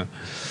decide to,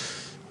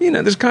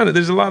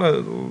 there's a lot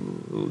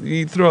of,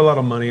 you throw a lot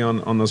of money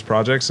on those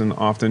projects, and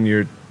often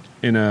you're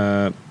in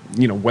a,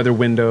 weather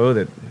window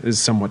that is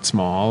somewhat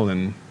small,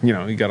 and,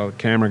 you got all the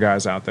camera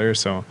guys out there,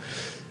 so.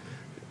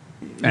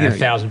 And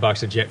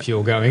 $1,000 of jet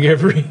fuel going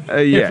every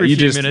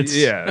few minutes.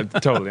 Yeah,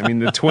 totally. I mean,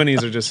 the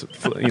 20s are just,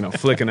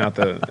 flicking out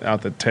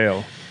the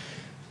tail.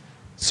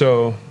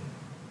 So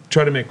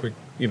try to make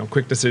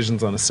quick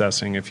decisions on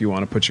assessing if you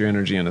want to put your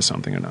energy into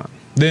something or not.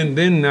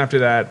 Then after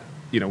that,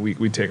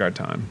 we take our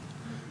time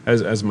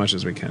as much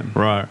as we can.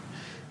 Right.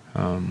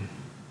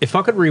 If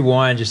I could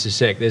rewind just a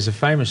sec, there's a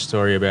famous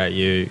story about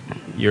you.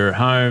 You're at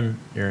home,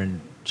 you're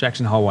in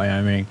Jackson Hole,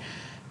 Wyoming,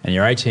 and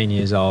you're 18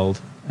 years old,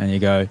 and you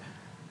go,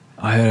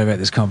 I heard about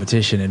this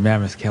competition in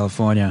Mammoth,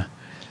 California,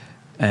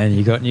 and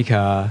you got in your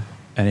car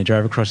and you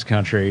drove across the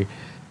country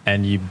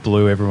and you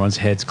blew everyone's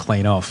heads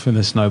clean off in the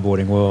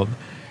snowboarding world.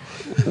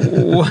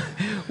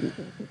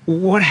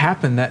 What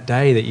happened that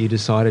day that you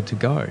decided to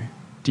go?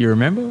 Do you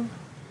remember?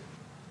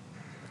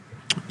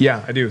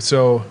 Yeah, I do.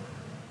 So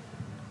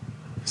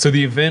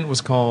the event was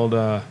called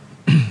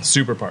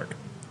Super Park,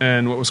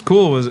 and what was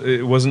cool was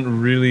it wasn't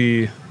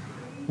really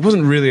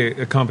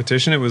a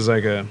competition. It was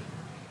a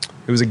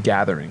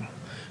gathering,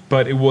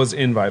 but it was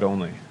invite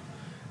only,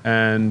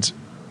 and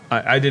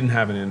I didn't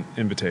have an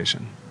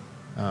invitation.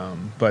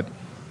 But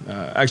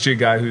actually, a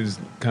guy who's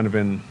kind of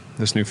in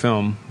this new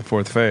film, The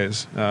Fourth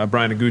Phase,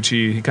 Brian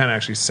Iguchi, he kind of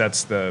actually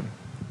sets the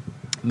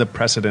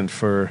precedent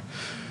for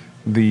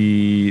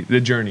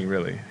the journey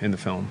really in the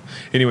film.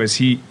 Anyways,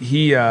 he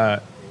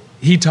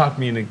talked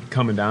me into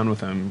coming down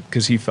with him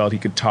because he felt he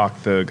could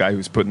talk the guy who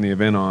was putting the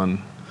event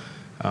on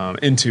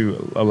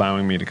into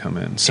allowing me to come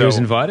in. So he was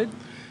invited?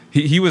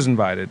 He was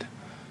invited.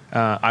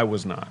 I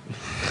was not.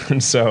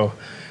 And so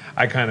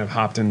I kind of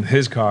hopped in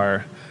his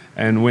car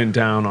and went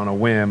down on a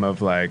whim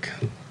of like,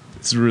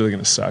 it's really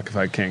going to suck if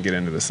I can't get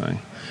into this thing.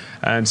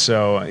 And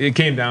so it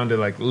came down to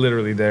like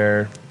literally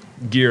there,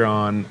 gear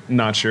on,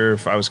 not sure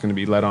if I was going to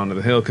be let onto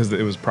the hill because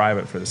it was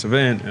private for this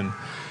event. And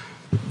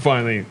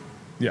finally,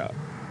 yeah,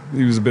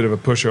 he was a bit of a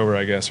pushover,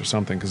 I guess, or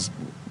something, because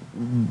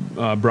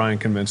Brian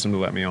convinced him to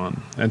let me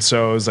on. And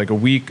so it was like a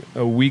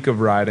week of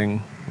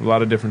riding, a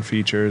lot of different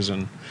features,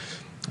 and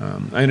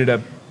I ended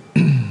up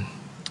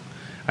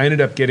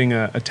getting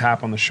a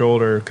tap on the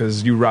shoulder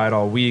because you ride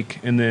all week,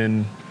 and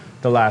then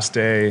the last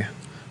day,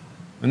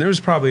 and there was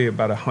probably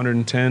about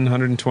 110,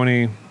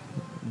 120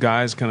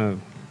 guys, kind of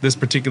this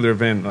particular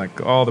event,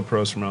 like all the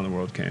pros from around the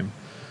world came.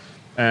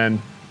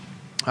 And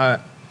I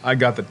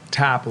got the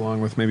tap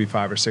along with maybe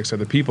 5 or 6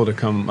 other people to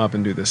come up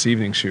and do this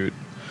evening shoot.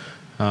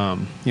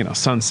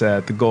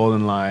 Sunset, the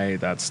golden light,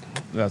 that's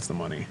the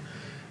money.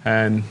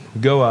 And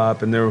go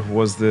up, and there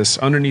was this,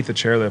 underneath the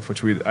chairlift,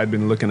 which I'd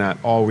been looking at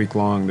all week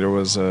long, there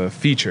was a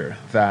feature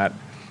that,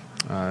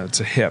 it's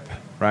a hip,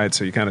 right?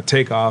 So you kind of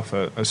take off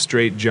a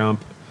straight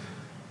jump,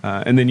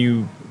 and then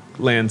you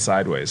land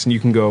sideways. And you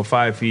can go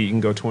 5 feet, you can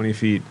go 20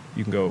 feet,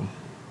 you can go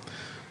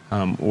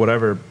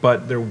whatever.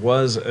 But there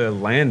was a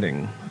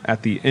landing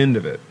at the end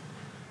of it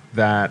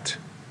that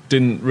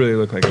didn't really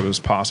look like it was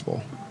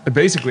possible.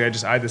 Basically, I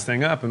just eyed this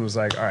thing up and was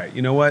like, all right,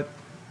 you know what?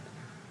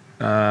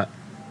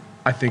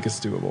 I think it's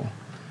doable.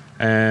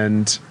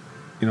 And,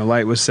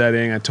 light was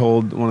setting. I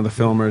told one of the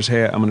filmers,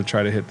 hey, I'm going to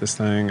try to hit this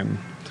thing. And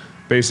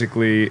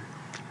basically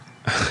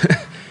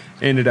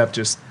ended up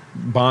just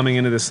bombing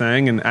into this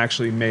thing and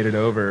actually made it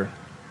over.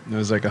 It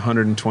was like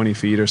 120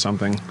 feet or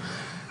something.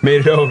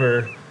 Made it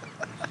over.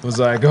 Was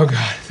like, oh,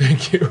 God,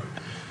 thank you.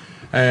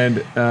 And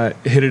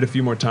hit it a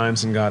few more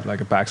times and got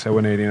like a backside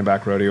 180 and a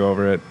back rodeo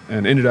over it,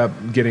 and ended up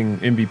getting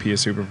MVP of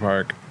Super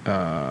Park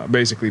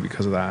basically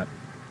because of that.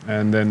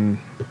 And then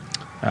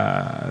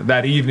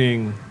that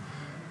evening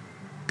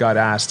got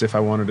asked if I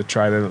wanted to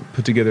try to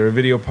put together a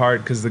video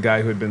part, because the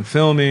guy who had been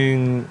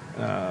filming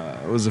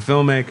was a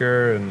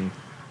filmmaker, and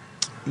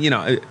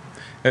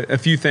a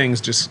few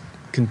things just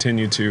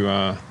continued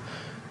to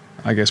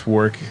I guess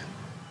work,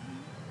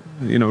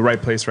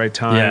 right place, right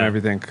time. Yeah.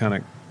 Everything kind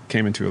of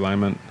came into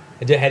alignment.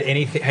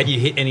 Had you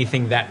hit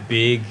anything that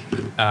big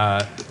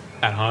at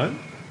home?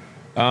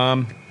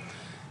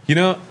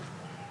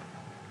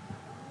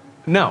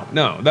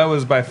 No. That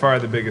was by far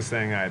the biggest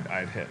thing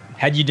I'd hit.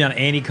 Had you done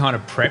any kind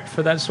of prep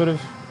for that sort of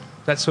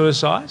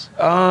size?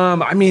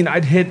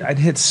 I'd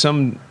hit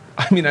some.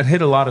 I'd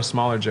hit a lot of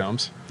smaller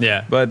jumps.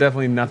 Yeah, but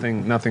definitely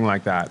nothing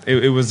like that.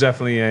 It was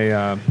definitely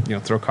a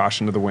throw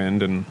caution to the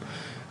wind, and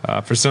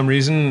for some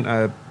reason,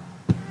 I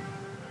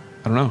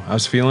don't know. I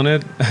was feeling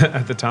it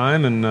at the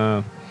time,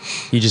 and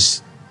you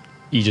just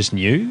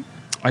knew.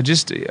 I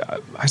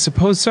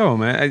suppose so,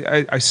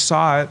 man. I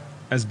saw it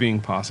as being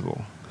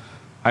possible.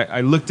 I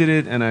looked at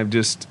it, and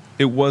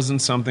it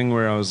wasn't something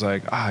where I was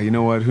like, you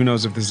know what? Who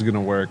knows if this is going to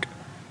work?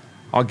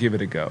 I'll give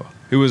it a go.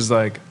 It was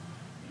like,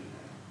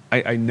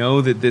 I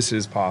know that this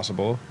is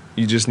possible.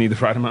 You just need the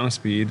right amount of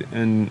speed,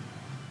 and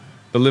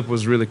the lip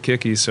was really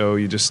kicky, so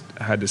you just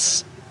had to,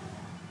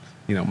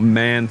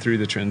 man through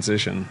the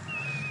transition.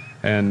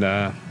 And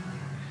I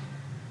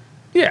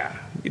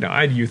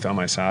had youth on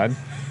my side,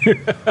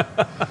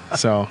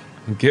 so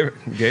gave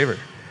her.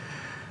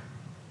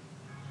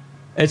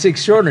 It's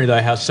extraordinary,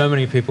 though, how so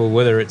many people,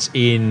 whether it's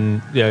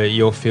in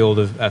your field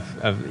of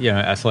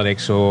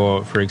athletics,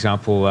 or for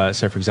example,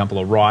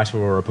 a writer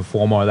or a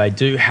performer, they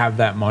do have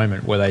that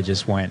moment where they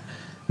just went,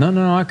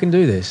 no, I can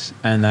do this,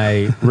 and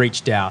they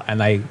reached out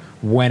and they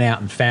went out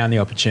and found the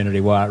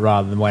opportunity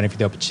rather than waiting for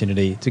the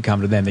opportunity to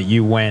come to them. That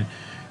you went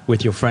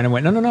with your friend and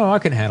went, no, I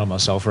can handle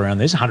myself around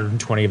this.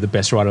 120 of the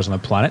best riders on the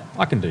planet,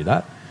 I can do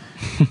that.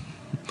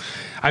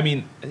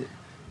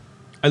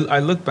 I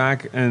look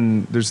back,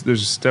 and there's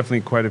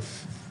definitely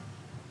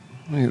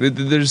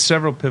there's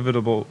several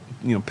pivotal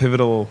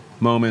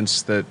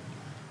moments that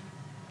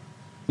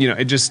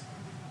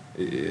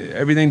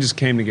everything just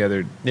came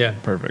together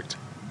perfect.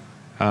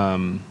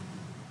 And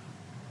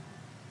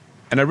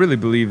I really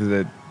believe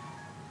that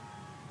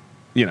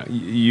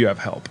you have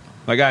help.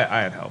 Like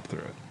I had help through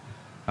it.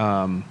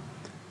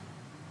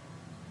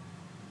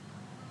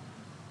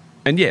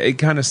 And it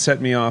kind of set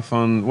me off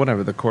on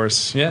whatever the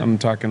course I'm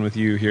talking with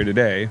you here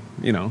today,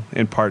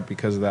 in part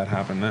because of that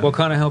happened then. What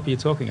kind of help are you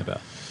talking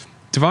about?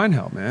 Divine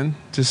help, man.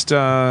 Just,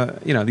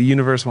 the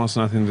universe wants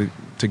nothing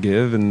to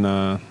give,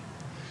 and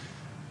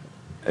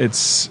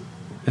it's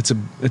a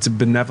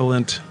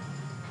benevolent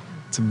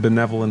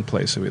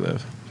place that we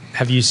live.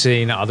 Have you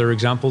seen other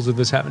examples of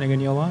this happening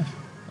in your life?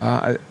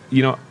 I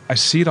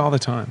see it all the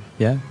time.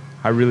 Yeah?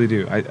 I really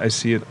do. I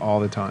see it all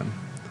the time.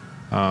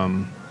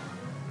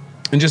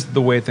 And just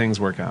the way things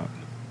work out.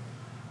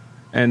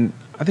 And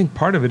I think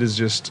part of it is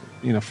just,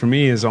 for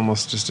me, is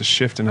almost just a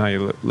shift in how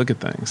you look at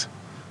things.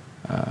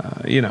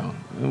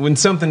 When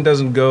something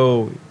doesn't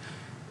go,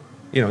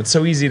 it's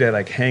so easy to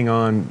like hang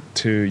on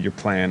to your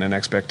plan and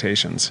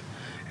expectations.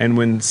 And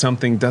when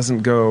something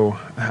doesn't go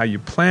how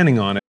you're planning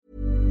on it.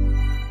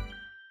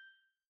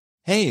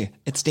 Hey,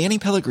 it's Danny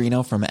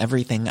Pellegrino from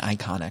Everything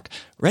Iconic.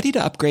 Ready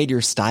to upgrade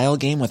your style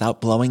game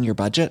without blowing your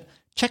budget?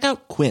 Check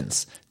out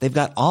Quince. They've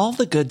got all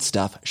the good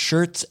stuff,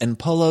 shirts and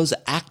polos,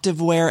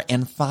 activewear,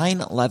 and fine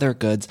leather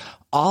goods,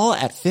 all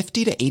at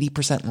 50 to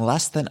 80%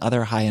 less than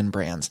other high-end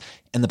brands.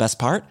 And the best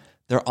part?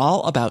 They're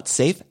all about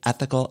safe,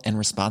 ethical, and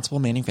responsible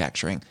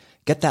manufacturing.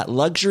 Get that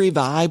luxury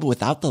vibe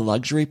without the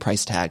luxury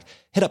price tag.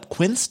 Hit up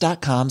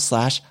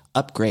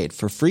quince.com/upgrade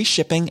for free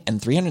shipping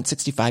and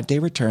 365-day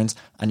returns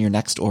on your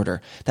next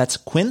order. That's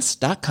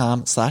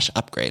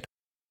quince.com/upgrade.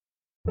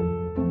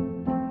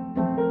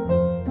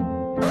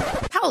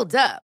 Hold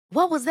up.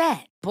 What was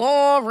that?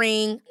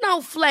 Boring.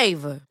 No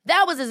flavor.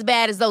 That was as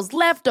bad as those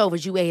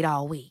leftovers you ate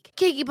all week.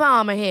 Keke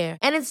Palmer here,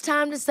 and it's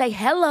time to say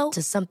hello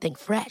to something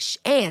fresh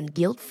and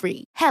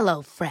guilt-free.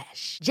 Hello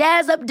Fresh.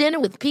 Jazz up dinner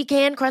with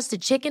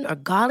pecan-crusted chicken or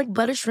garlic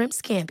butter shrimp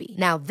scampi.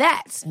 Now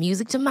that's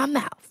music to my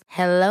mouth.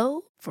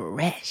 Hello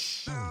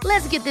Fresh.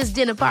 Let's get this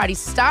dinner party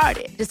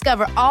started.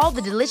 Discover all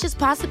the delicious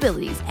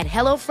possibilities at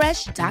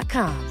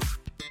hellofresh.com.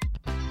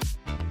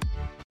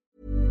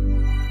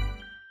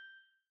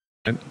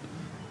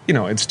 You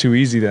know, it's too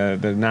easy.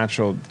 The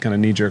natural kind of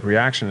knee-jerk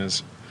reaction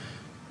is,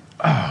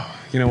 oh,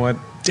 you know what?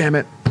 Damn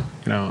it.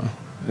 You know,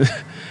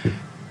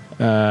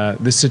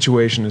 this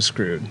situation is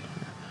screwed.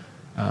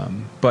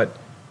 But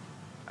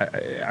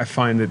I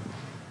find that,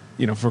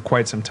 you know, for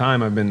quite some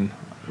time I've been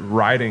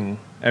riding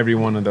every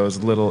one of those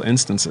little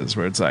instances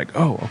where it's like,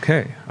 oh,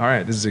 okay, all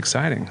right, this is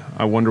exciting.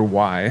 I wonder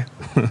why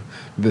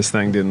this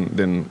thing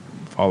didn't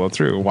follow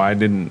through. Why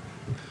didn't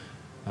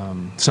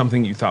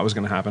something you thought was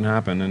going to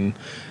happen, and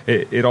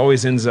it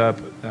always ends up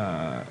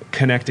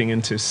connecting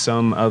into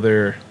some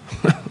other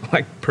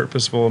like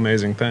purposeful,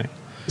 amazing thing.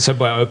 So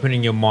by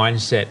opening your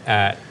mindset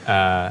at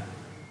a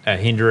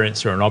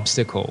hindrance or an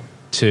obstacle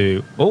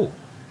to,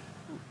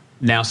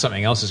 now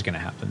something else is going to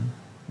happen,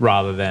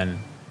 rather than,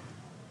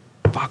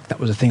 fuck, that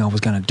was a thing I was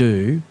going to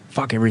do.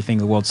 Fuck everything,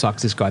 the world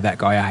sucks, this guy, that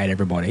guy, I hate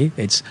everybody.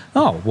 It's,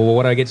 well,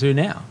 what do I get to do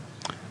now?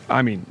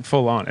 I mean,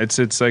 full on.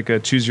 It's like a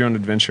choose your own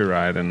adventure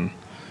ride, and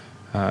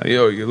you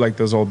know, you like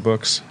those old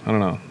books. I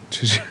don't know.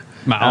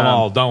 I'm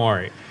old, don't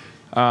worry.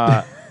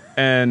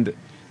 And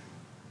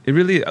it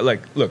really,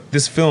 like, look,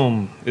 this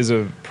film is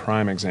a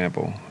prime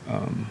example.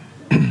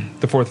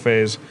 The fourth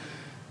phase,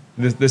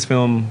 this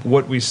film,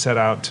 what we set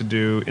out to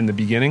do in the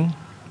beginning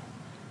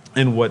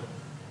and what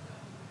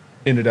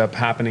ended up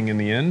happening in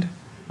the end,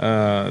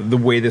 the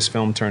way this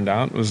film turned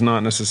out was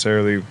not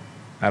necessarily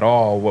at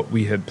all what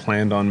we had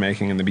planned on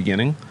making in the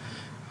beginning.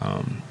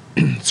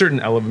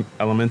 Certain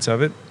elements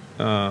of it,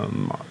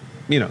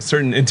 you know,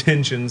 certain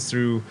intentions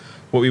through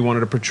what we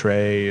wanted to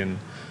portray and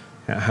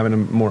having a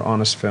more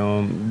honest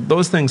film,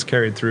 those things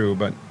carried through.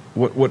 But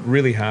what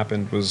really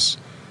happened was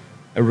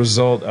a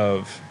result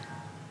of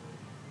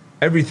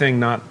everything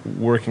not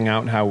working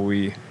out how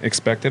we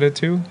expected it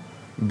to,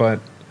 but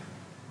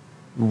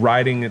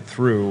riding it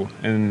through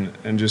and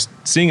just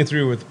seeing it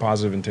through with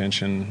positive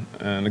intention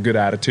and a good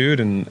attitude,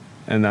 and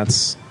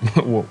that's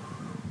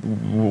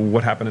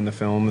what happened in the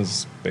film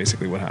is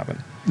basically what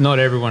happened. Not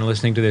everyone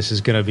listening to this is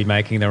going to be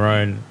making their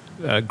own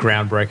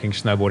groundbreaking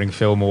snowboarding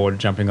film or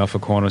jumping off a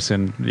cornice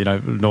in, you know,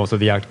 north of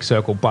the Arctic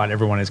Circle, but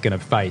everyone is going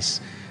to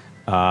face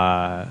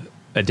a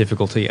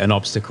difficulty, an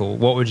obstacle.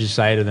 What would you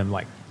say to them,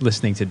 like,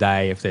 listening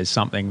today, if there's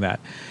something that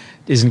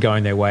isn't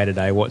going their way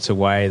today, what's a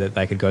way that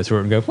they could go through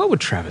it and go, what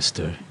would Travis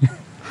do?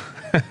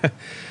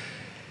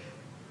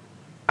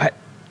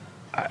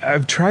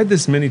 I've tried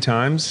this many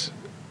times,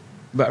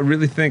 but I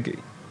really think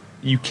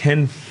you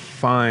can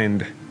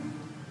find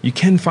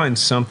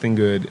something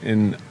good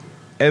in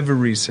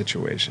every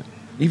situation,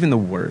 even the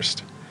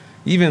worst.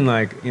 Even,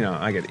 like, you know,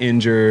 I get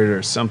injured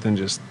or something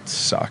just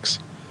sucks.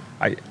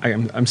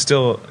 I'm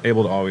still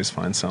able to always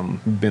find some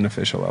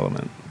beneficial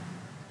element.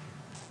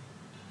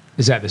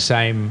 Is that the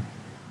same,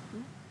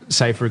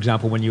 say, for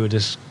example, when you were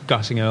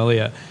discussing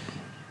earlier,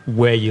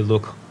 where you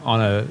look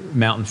on a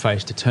mountain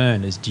face to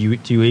turn, is do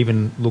you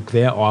even look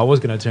there? Oh, I was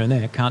going to turn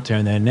there, can't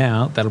turn there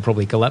now, that'll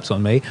probably collapse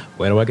on me.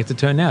 Where do I get to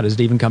turn now? Does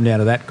it even come down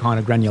to that kind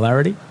of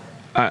granularity?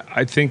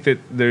 I think that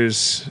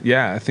there's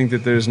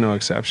no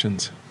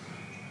exceptions.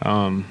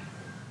 Yeah,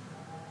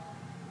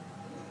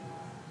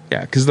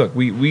 because look,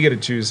 we get to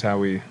choose how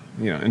we,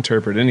 you know,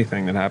 interpret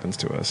anything that happens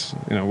to us.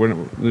 You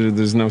know,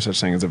 there's no such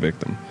thing as a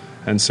victim,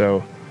 and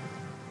so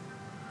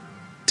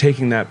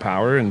taking that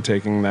power and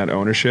taking that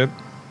ownership,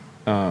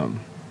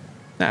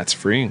 that's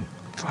freeing.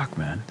 Fuck,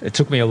 man, it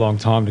took me a long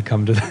time to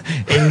come to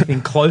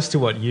anything close to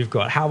what you've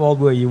got. How old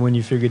were you when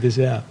you figured this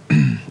out?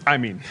 I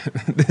mean,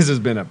 this has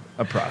been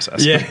a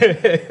process. Yeah,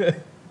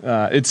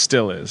 it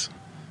still is.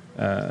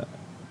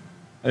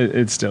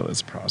 It still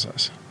is a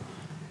process.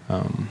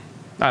 I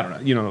don't know.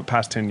 You know, the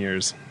past 10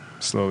 years,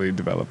 slowly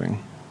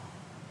developing.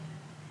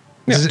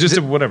 Yeah,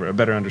 a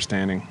better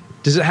understanding.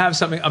 Does it have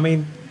something? I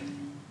mean,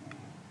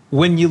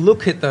 when you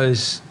look at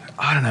those,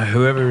 I don't know,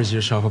 whoever is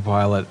your chopper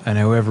pilot and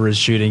whoever is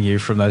shooting you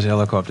from those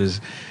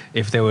helicopters,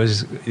 if there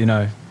was, you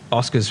know,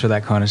 Oscars for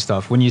that kind of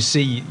stuff, when you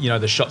see, you know,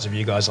 the shots of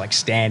you guys like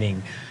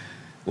standing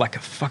like a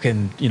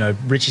fucking, you know,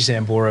 Richie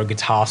Sambora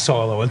guitar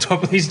solo on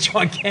top of these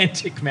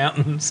gigantic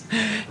mountains,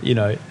 you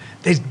know,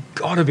 there's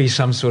got to be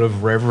some sort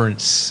of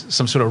reverence,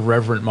 some sort of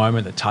reverent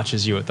moment that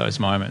touches you at those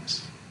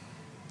moments.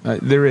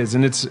 There is,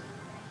 and it's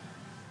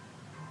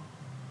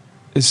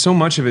so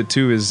much of it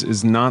too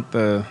is not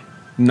the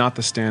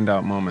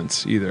standout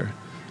moments either.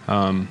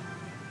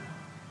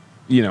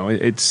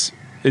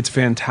 It's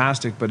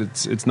fantastic, but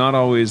it's not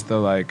always the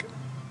like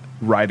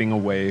riding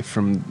away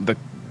from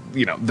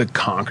the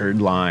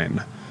conquered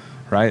line,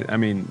 right? I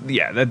mean,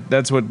 yeah,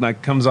 that's what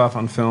like comes off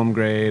on film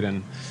great,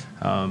 and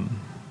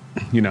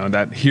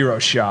that hero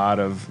shot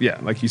of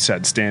like you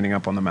said, standing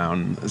up on the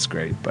mountain is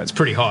great, but it's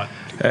pretty hot.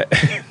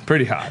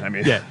 Pretty hot. I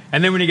mean, yeah.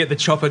 And then when you get the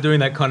chopper doing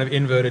that kind of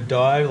inverted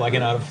dive, like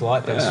in Art of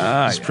Flight,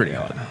 that's pretty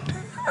hot.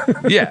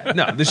 Yeah,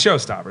 no, the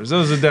showstoppers.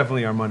 Those are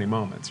definitely our money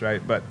moments,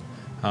 right? But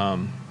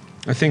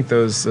I think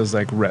those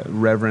like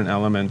reverent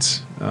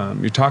elements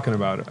you're talking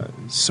about,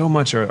 so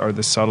much are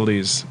the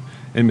subtleties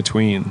in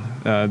between.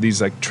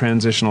 These like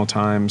transitional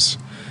times,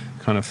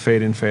 kind of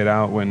fade in, fade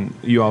out, when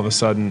you all of a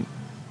sudden,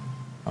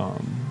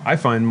 I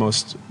find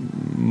most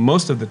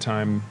of the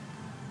time,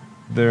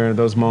 there are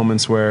those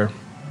moments where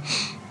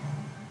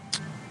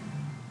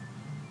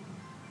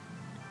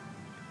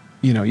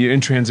you're in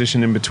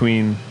transition in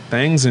between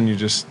things, and you're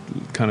just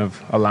kind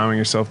of allowing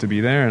yourself to be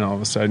there, and all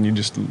of a sudden you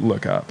just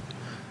look up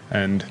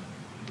and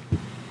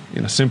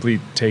simply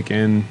take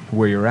in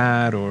where you're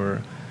at,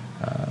 or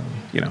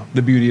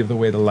the beauty of the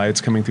way the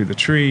light's coming through the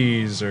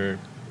trees, or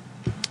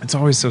it's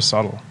always so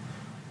subtle.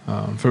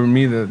 For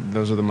me,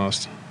 those are the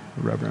most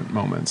reverent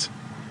moments.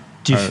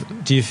 Do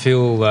you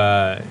feel?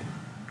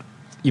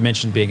 You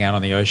mentioned being out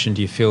on the ocean.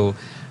 Do you feel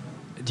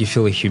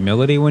a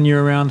humility when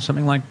you're around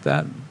something like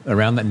that?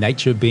 Around that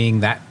nature being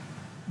that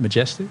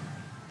majestic?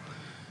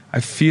 I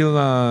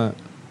feel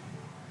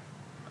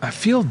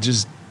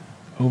just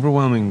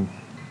overwhelming,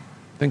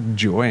 I think,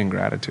 joy and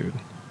gratitude.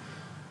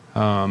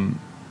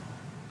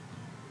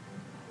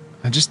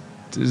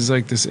 There's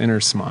like this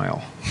inner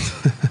smile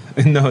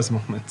in those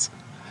moments.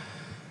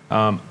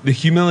 The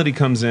humility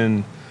comes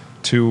in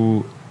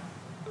to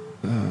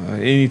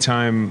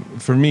anytime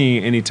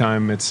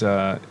it's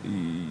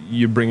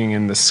you're bringing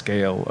in the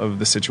scale of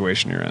the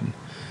situation you're in.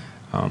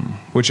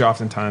 Which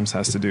oftentimes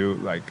has to do,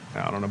 like,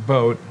 out on a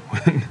boat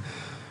when,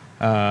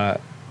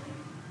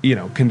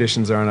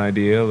 conditions aren't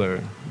ideal,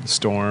 or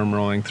storm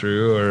rolling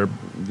through, or,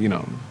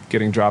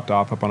 getting dropped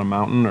off up on a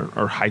mountain,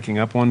 or hiking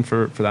up one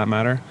for that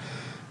matter.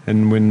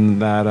 And when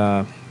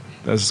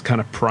those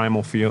kind of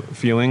primal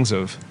feelings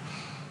of,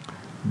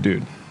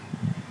 dude,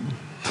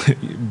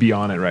 be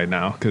on it right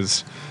now,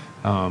 because,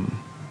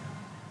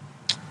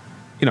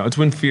 it's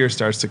when fear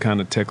starts to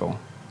kind of tickle.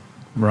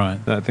 Right.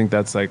 I think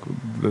that's like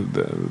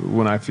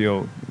when I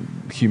feel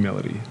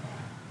humility,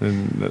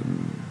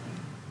 and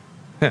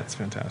it's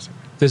fantastic.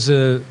 There's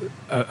a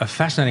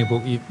fascinating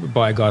book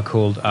by a guy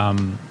called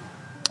I've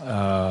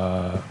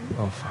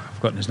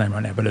forgotten his name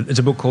right now, but it's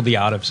a book called The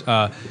Art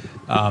of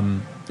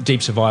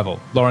Deep Survival.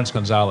 Lawrence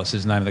Gonzalez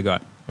is the name of the guy.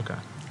 Okay.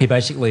 He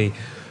basically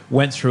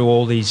went through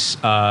all these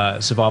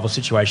survival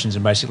situations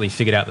and basically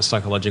figured out the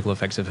psychological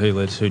effects of who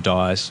lives, who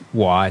dies,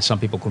 why. Some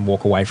people can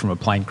walk away from a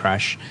plane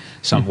crash,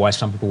 why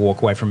some people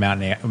walk away from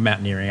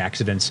mountaineering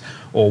accidents,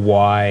 or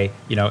why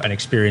an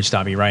experienced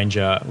Army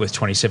Ranger with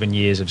 27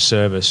 years of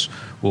service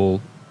will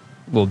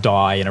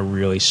die in a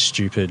really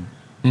stupid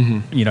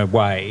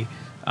way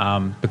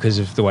because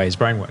of the way his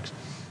brain works.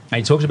 And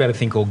he talks about a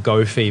thing called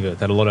go fever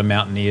that a lot of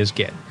mountaineers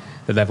get,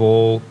 that they've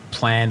all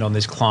planned on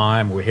this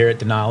climb. We're here at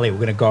Denali. We're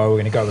going to go.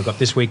 We've got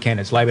this weekend.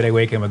 It's Labor Day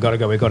weekend. We've got to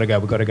go.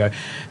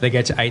 They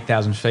get to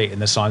 8,000 feet,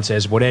 and the sign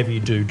says, whatever you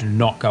do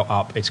not go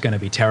up. It's going to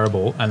be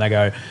terrible. And they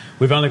go,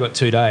 we've only got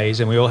 2 days,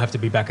 and we all have to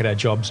be back at our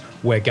jobs.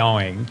 We're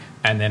going.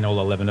 And then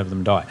all 11 of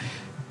them die.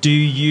 Do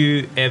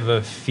you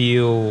ever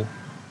feel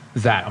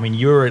that? I mean,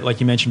 you're, like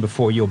you mentioned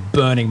before, you're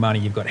burning money.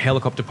 You've got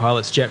helicopter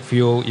pilots, jet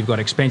fuel. You've got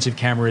expensive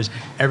cameras.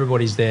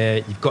 Everybody's there.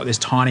 You've got this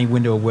tiny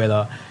window of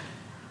weather.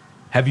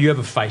 Have you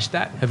ever faced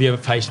that? Have you ever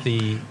faced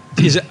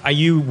are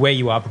you where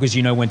you are because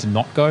you know when to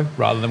not go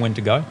rather than when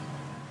to go?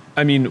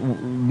 I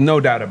mean, no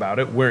doubt about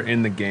it. We're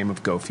in the game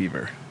of go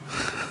fever,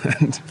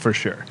 for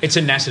sure. It's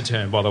a NASA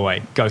term, by the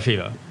way, go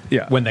fever.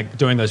 Yeah. When they're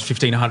doing those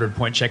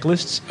 1,500-point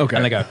checklists. Okay.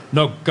 And they go,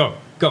 no, go,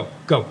 no,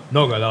 go.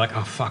 They're like,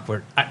 oh, fuck,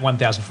 we're at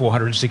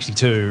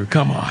 1,462.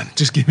 Come on,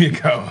 just give me a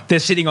go. They're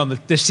sitting on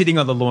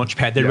the launch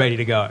pad. They're ready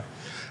to go.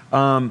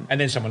 And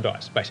then someone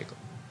dies, basically.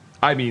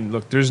 I mean,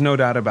 look, there's no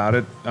doubt about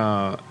it.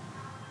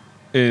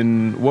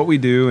 In what we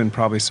do, and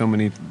probably so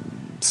many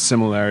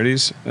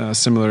similarities,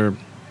 similar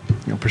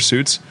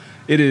pursuits,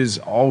 it is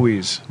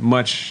always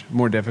much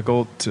more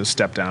difficult to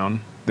step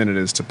down than it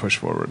is to push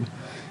forward.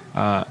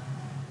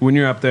 When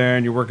you're up there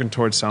and you're working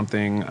towards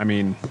something, I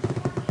mean,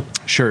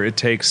 sure, it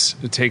takes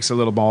a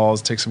little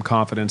balls, it takes some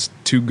confidence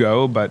to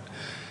go, but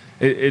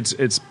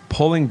it's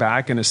pulling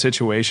back in a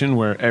situation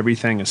where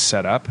everything is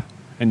set up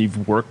and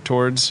you've worked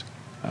towards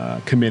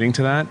committing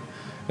to that.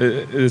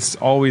 It's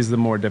always the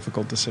more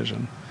difficult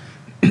decision.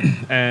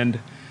 And,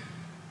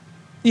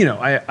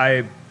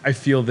 I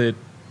feel that,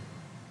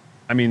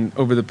 I mean,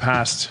 over the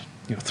past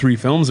 3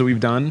 films that we've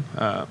done,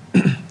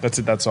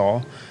 that's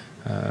all,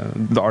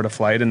 The Art of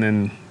Flight, and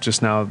then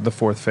just now the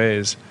 4th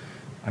phase.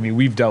 I mean,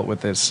 we've dealt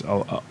with this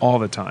all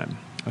the time,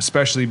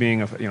 especially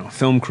being a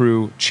film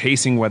crew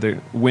chasing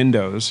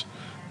windows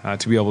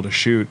to be able to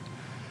shoot.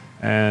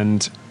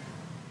 And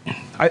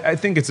I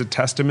think it's a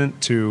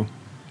testament to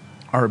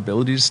our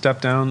ability to step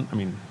down. I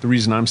mean, the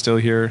reason I'm still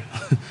here,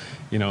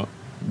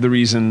 the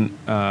reason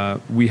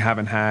we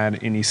haven't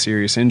had any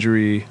serious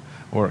injury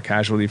or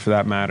casualty for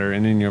that matter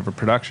in any of our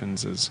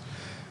productions is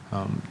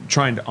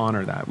trying to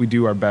honor that. We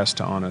do our best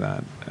to honor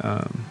that.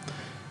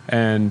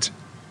 And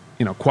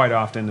quite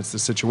often it's the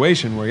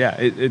situation where,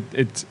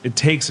 it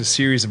takes a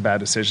series of bad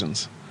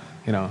decisions.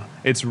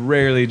 It's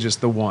rarely just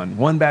the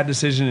one bad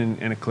decision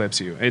and eclipse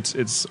you.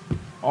 It's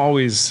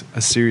always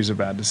a series of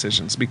bad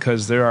decisions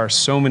because there are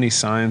so many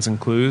signs and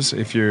clues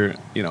if you're,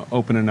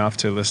 open enough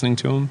to listening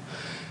to them.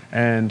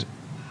 And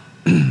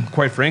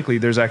quite frankly,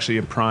 there's actually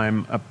a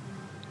prime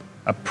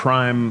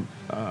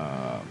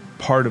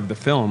part of the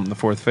film, the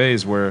fourth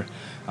phase, where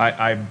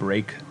I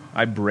break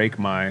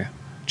my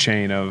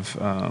chain of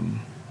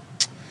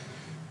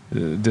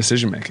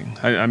decision making.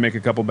 I make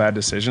a couple bad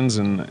decisions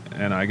and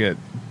I get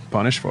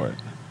punished for it.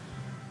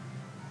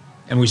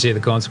 And we see the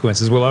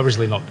consequences. Well,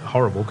 obviously not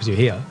horrible because you're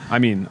here. I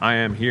mean, I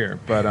am here,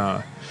 but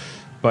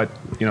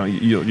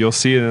you'll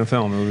see it in the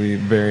film. It'll be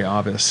very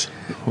obvious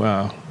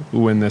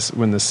when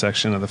this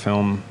section of the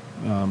film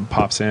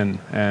pops in,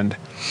 and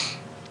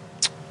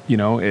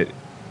it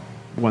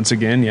once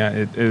again,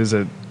 it is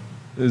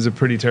a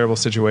pretty terrible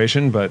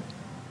situation, but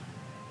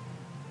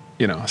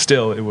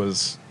still it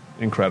was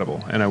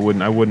incredible, and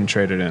I wouldn't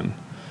trade it in.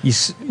 You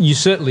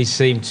certainly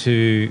seem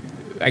to.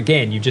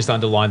 Again, you've just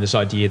underlined this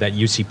idea that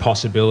you see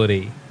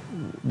possibility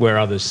where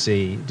others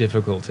see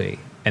difficulty,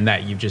 and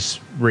that you've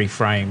just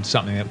reframed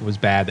something that was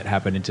bad that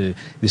happened into,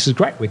 this is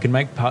great, we can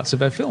make parts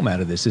of our film out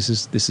of this.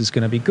 This is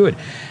going to be good.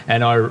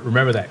 And I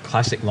remember that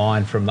classic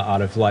line from The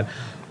Art of Flight,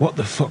 "What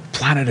the fuck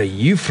planet are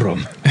you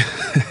from?"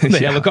 The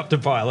helicopter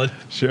pilot.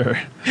 Sure.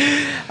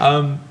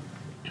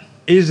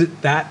 Is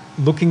it that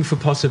looking for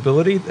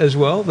possibility as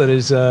well that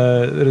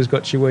has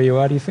got you where you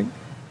are, do you think?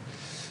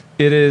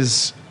 It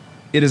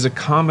is a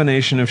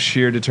combination of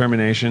sheer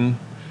determination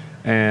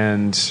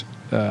and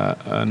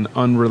an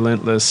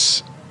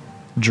unrelentless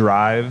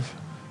drive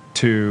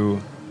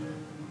to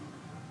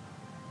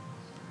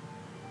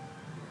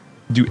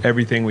do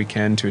everything we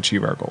can to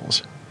achieve our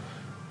goals.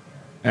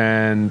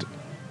 And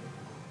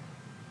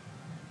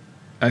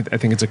I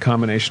think it's a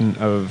combination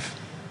of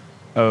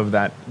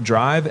that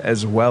drive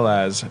as well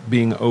as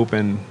being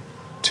open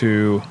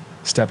to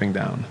stepping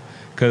down.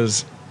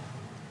 Because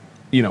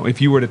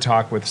if you were to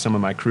talk with some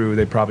of my crew,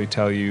 they'd probably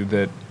tell you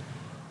that,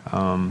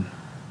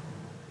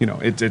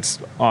 it's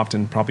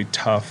often probably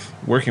tough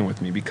working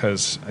with me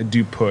because I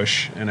do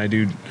push and I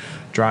do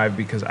drive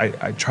because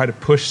I try to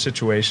push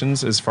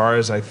situations as far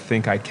as I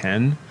think I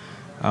can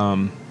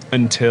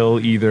until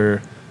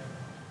either,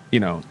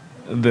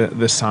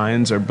 the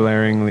signs are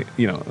blaring,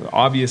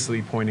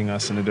 obviously pointing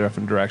us in a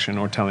different direction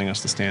or telling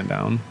us to stand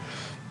down.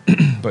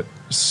 But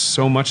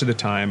so much of the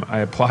time I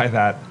apply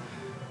that,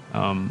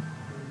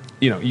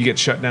 you get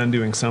shut down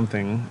doing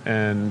something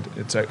and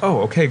it's like,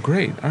 oh, okay,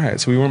 great. All right.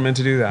 So we weren't meant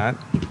to do that.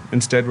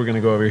 Instead, we're going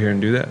to go over here and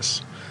do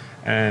this.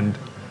 And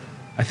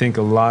I think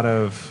a lot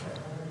of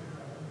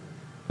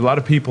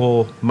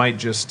people might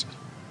just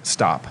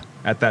stop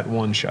at that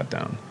one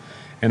shutdown.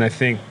 And I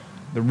think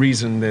the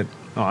reason that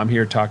I'm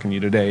here talking to you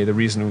today, the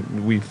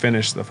reason we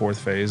finished the fourth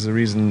phase, the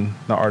reason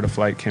The Art of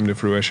Flight came to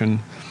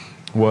fruition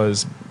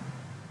was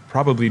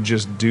probably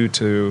just due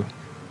to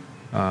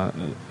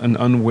an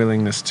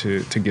unwillingness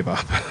to give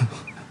up.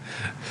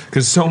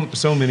 Because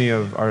so many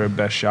of our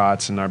best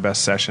shots and our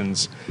best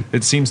sessions,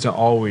 it seems to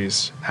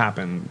always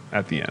happen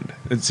at the end.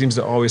 It seems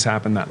to always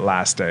happen that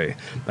last day,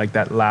 like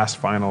that last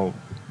final,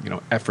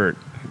 effort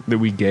that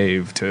we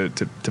gave to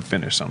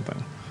finish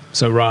something.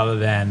 So rather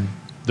than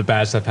the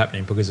bad stuff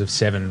happening because of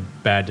 7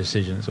 bad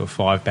decisions or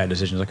 5 bad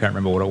decisions, I can't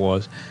remember what it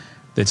was,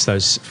 it's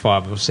those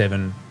 5 or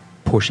 7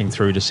 pushing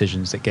through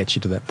decisions that get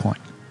you to that point.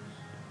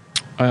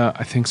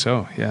 I think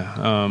so,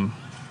 yeah.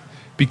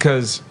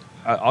 Because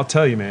I'll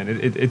tell you, man,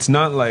 it's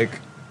not like,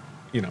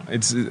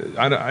 it's.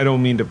 I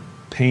don't mean to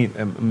paint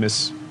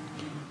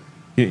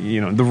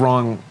the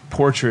wrong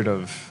portrait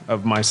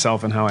of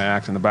myself and how I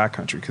act in the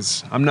backcountry,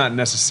 because I'm not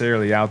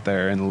necessarily out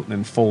there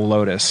in full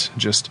lotus,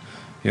 just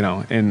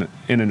in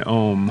an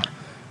ohm.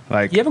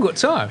 Like, you haven't got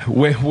time.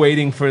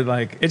 Waiting for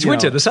it's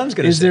winter. The sun's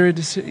going to. Is there a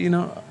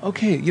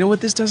okay? You know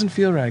what? This doesn't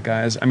feel right,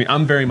 guys. I mean,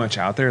 I'm very much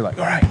out there. Like,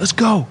 all right, let's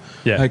go.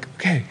 Yeah. Like,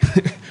 okay,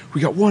 we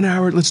got 1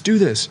 hour. Let's do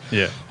this.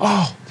 Yeah.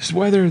 Oh, this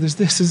weather. There's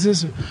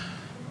this.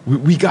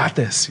 We got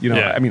this.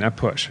 Yeah. I mean, I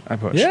push.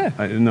 Yeah.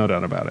 No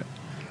doubt about it.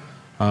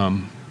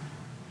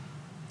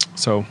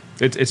 So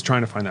it's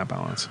trying to find that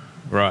balance.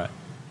 Right.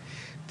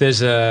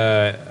 There's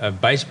a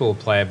baseball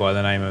player by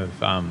the name of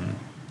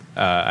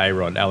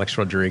A-Rod, Alex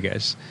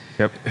Rodriguez.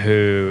 Yep.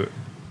 Who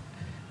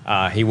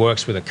he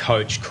works with a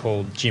coach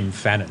called Jim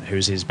Fannin,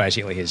 who's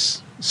basically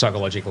his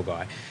psychological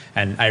guy.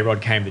 And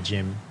A-Rod came to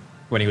Jim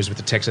when he was with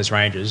the Texas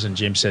Rangers, and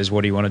Jim says,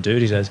 "What do you want to do?"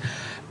 He says,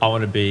 I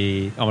want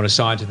to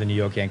sign to the New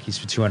York Yankees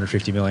for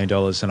 $250 million,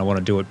 and I want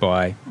to do it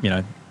by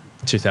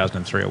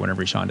 2003 or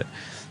whenever he signed it.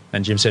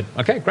 And Jim said,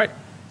 "Okay, great.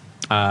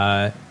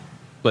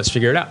 Let's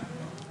figure it out."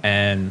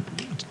 and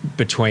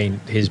between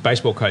his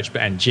baseball coach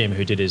and Jim,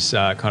 who did his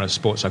kind of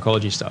sports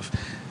psychology stuff,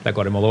 that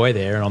got him all the way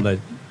there.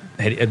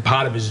 And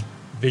part of his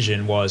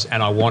vision was,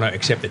 and I want to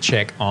accept the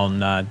check on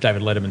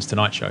David Letterman's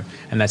Tonight Show.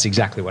 And that's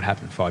exactly what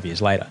happened 5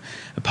 years later.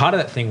 And part of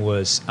that thing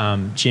was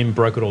Jim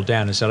broke it all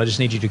down and said, I just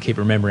need you to keep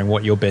remembering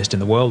what you're best in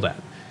the world at.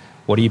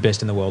 What are you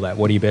best in the world at?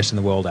 What are you best in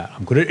the world at?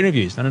 I'm good at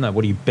interviews. No.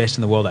 What are you best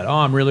in the world at? Oh,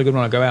 I'm really good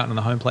when I go out on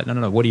the home plate.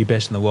 No. What are you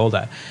best in the world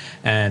at?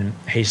 And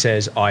he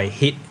says, I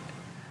hit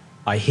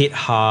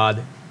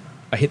hard.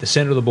 I hit the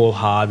center of the ball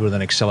hard with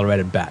an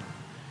accelerated bat.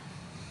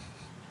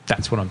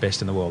 That's what I'm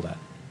best in the world at.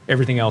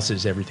 Everything else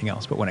is everything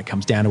else. But when it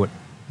comes down to it,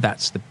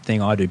 that's the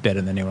thing I do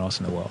better than anyone else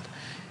in the world.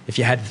 If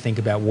you had to think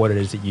about what it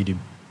is that you do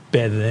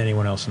better than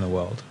anyone else in the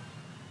world,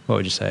 what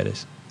would you say it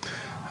is?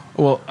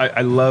 Well,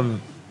 I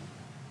love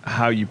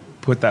how you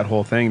put that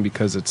whole thing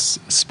because it's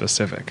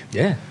specific.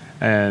 Yeah.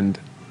 And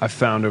I've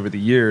found over the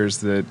years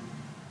that,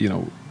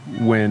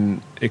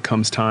 when it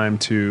comes time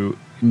to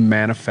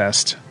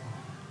manifest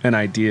an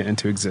idea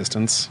into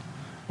existence,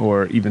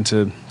 or even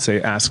to,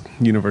 say, ask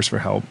universe for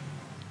help,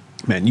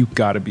 man, you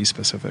got to be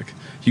specific.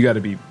 You got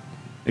to be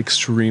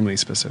extremely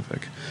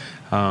specific.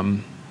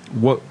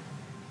 What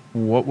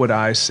would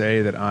I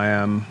say that I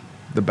am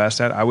the best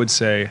at? I would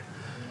say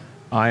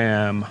I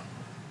am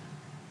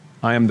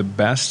the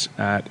best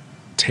at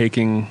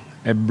taking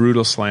a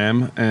brutal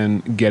slam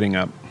and getting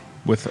up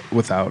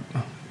without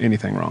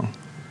anything wrong.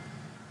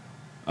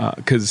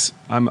 Because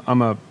I'm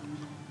a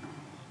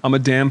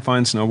damn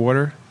fine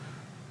snowboarder,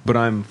 but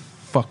I'm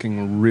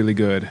fucking really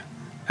good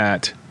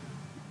at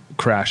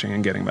crashing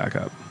and getting back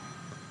up.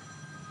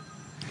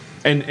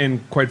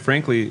 And quite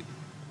frankly,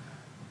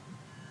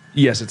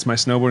 yes, it's my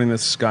snowboarding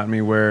that's gotten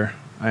me where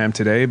I am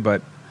today,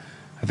 but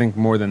I think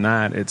more than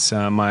that, it's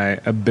my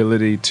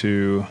ability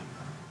to...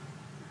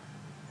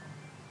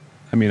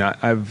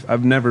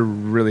 I've never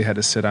really had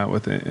to sit out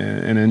with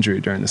an injury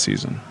during the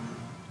season.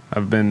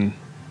 I've gotten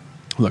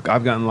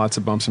lots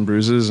of bumps and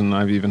bruises, and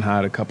I've even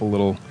had a couple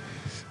little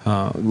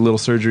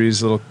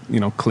surgeries, little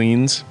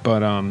cleans.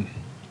 But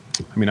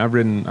I've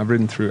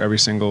ridden through every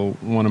single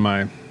one of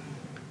my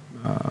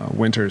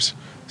winters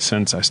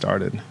since I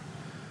started,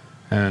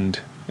 and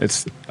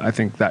I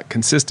think that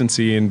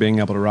consistency and being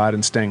able to ride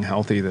and staying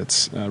healthy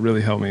that's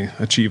really helped me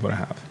achieve what I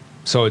have.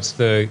 So it's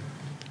the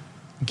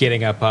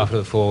getting up after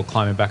the fall,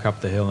 climbing back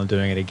up the hill and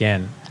doing it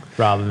again,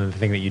 rather than the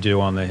thing that you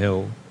do on the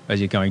hill as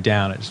you're going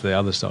down. It's the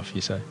other stuff,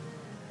 you say.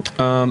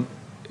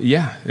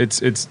 Yeah,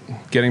 it's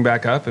getting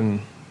back up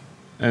and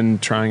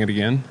trying it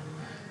again,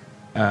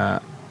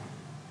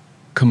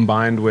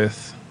 combined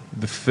with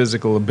the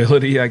physical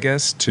ability, I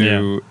guess,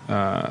 to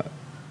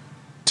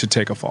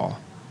take a fall.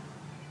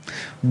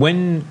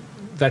 When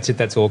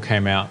That's all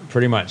came out,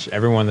 pretty much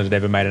everyone that had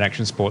ever made an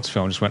action sports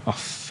film just went, oh,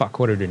 fuck,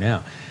 what do we do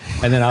now?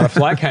 And then Art of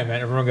Flight came out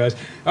and everyone goes,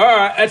 all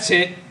right, that's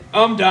it,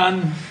 I'm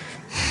done.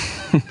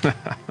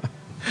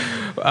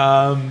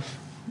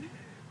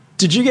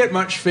 Did you get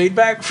much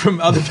feedback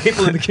from other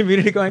people in the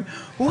community going,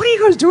 what are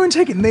you guys doing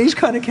taking these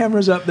kind of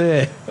cameras up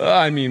there?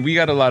 We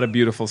got a lot of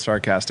beautiful,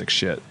 sarcastic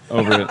shit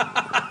over it,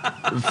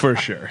 for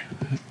sure.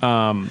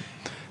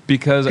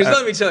 Because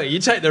let me tell you, you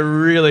take the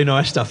really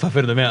nice stuff up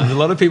into the mountains. A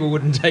lot of people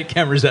wouldn't take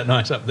cameras that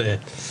nice up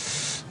there.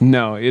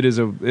 No, it is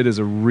a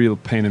real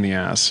pain in the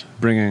ass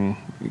bringing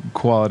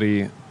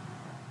quality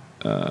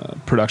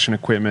production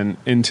equipment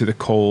into the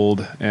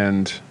cold,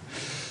 and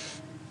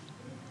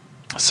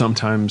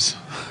sometimes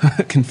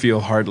can feel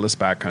heartless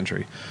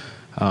backcountry.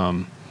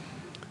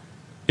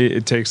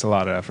 It takes a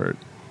lot of effort.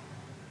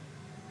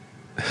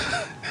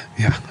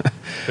 Yeah,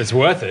 it's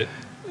worth it.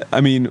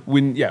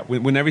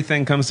 When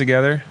everything comes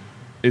together,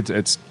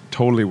 it's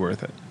totally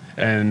worth it.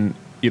 And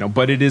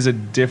but it is a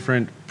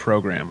different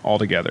program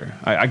altogether.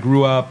 I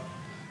grew up,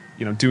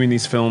 doing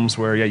these films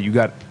where you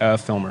got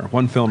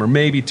one filmer,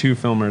 maybe two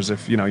filmers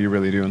if you're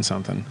really doing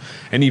something.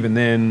 And even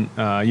then,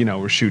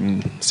 we're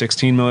shooting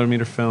 16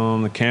 millimeter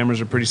film. The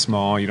cameras are pretty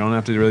small. You don't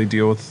have to really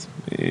deal with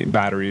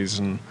batteries.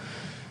 And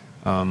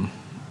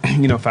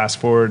fast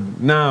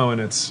forward now,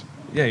 and it's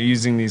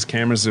using these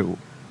cameras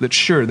that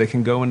sure they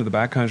can go into the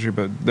backcountry,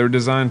 but they're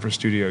designed for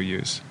studio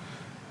use.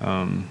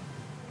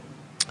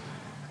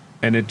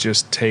 And it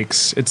just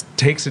takes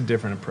a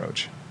different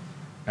approach.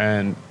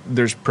 And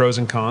there's pros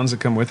and cons that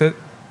come with it.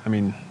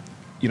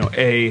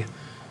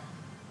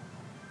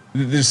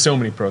 There's so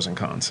many pros and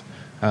cons.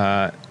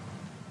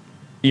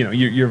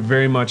 You're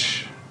very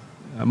much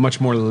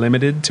more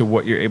limited to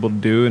what you're able to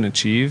do and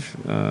achieve.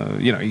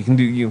 You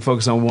can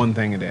focus on one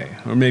thing a day,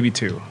 or maybe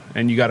two,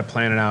 and you got to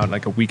plan it out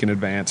like a week in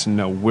advance and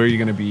know where you're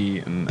going to be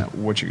and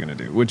what you're going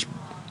to do. Which,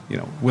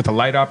 with a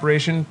light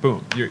operation,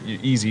 boom, you're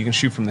easy. You can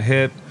shoot from the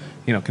hip.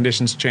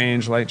 Conditions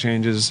change, light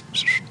changes,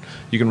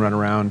 you can run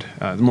around,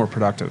 more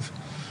productive.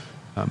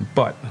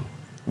 But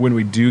when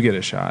we do get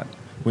a shot,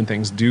 when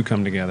things do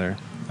come together,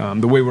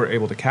 the way we're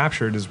able to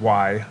capture it is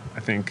why I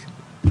think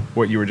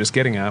what you were just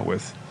getting at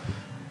with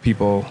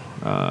people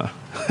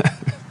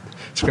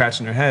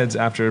scratching their heads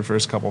after the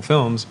first couple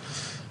films,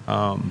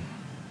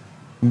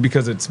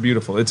 because it's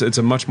beautiful. It's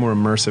a much more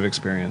immersive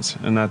experience,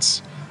 and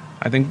that's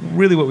I think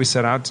really what we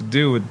set out to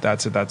do with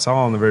That's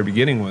All in the very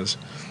beginning was,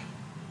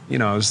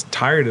 I was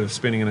tired of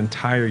spending an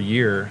entire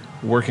year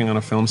working on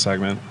a film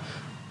segment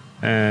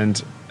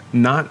and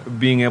not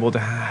being able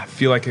to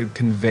feel like I could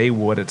convey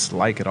what it's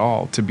like at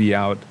all to be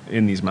out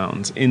in these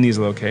mountains, in these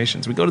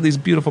locations. We go to these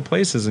beautiful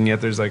places, and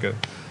yet there's like a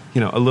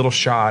little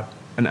shot,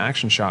 an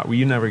action shot, where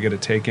you never get to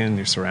take in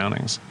your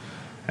surroundings.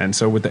 And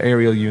so with the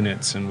aerial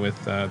units and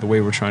with the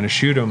way we're trying to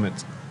shoot them,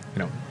 it's,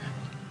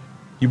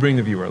 you bring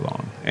the viewer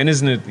along. And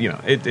isn't it,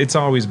 it's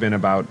always been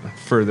about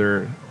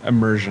further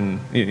immersion,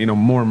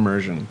 more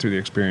immersion through the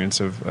experience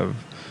of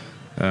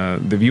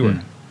the viewer.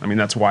 I mean,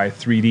 that's why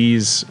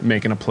 3D's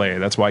making a play.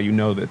 That's why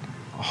that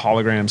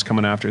holograms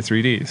coming after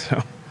 3D.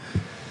 So,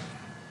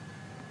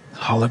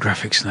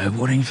 holographic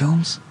snowboarding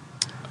films?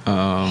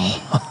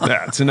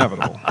 Yeah, it's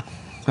inevitable.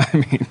 I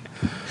mean,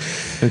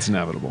 it's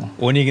inevitable.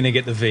 When are you going to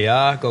get the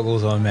VR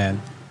goggles on, man?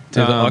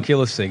 To the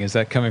Oculus thing, is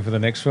that coming for the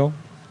next film?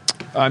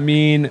 I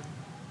mean,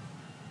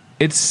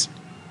 it's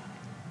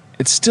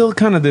still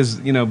kind of this,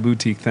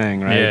 boutique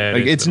thing, right? Yeah,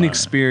 it's an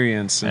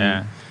experience.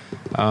 And,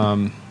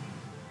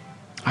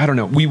 I don't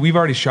know. We've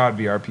already shot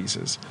VR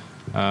pieces.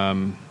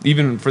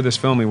 Even for this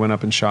film, we went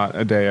up and shot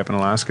a day up in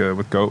Alaska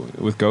with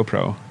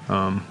GoPro.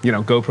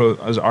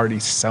 GoPro is already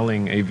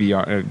selling a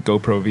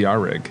GoPro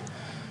VR rig.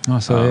 Oh,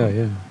 so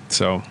yeah.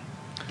 So,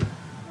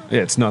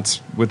 yeah, it's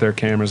nuts with their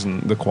cameras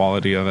and the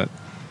quality of it.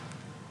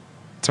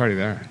 It's already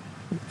there.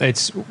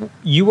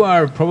 You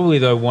are probably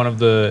though one of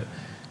the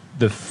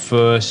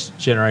first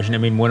generation. I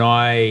mean, when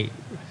I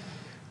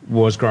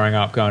was growing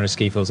up going to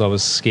ski fields, I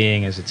was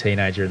skiing as a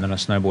teenager, and then I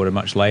snowboarded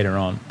much later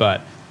on.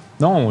 But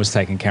no one was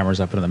taking cameras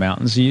up into the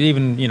mountains.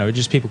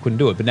 Just people couldn't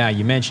do it. But now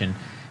you mentioned,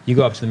 you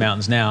go up to the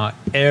mountains now,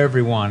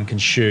 everyone can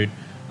shoot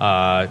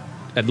at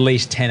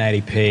least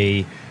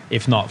 1080p,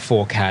 if not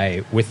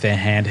 4K, with their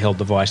handheld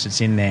device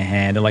that's in their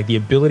hand. And like the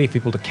ability for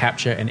people to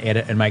capture and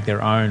edit and make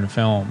their own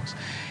films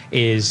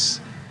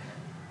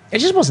it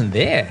just wasn't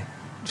there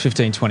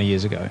 15, 20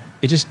 years ago.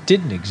 It just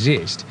didn't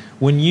exist.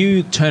 When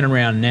you turn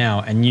around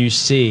now and you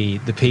see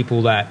the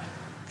people that,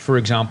 for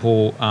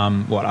example,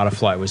 Art of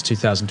Flight was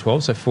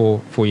 2012, so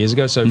four years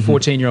ago. So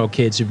 14-year-old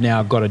kids who've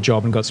now got a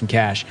job and got some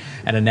cash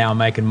and are now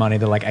making money,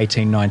 they're like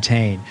 18,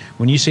 19.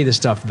 When you see the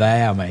stuff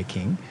they are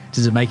making,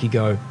 does it make you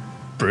go,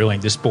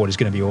 brilliant, this sport is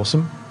going to be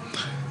awesome?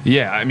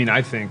 Yeah, I mean,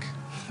 I think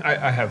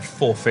I have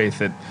full faith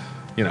that,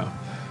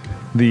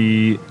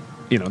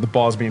 the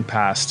ball's being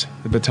passed,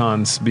 the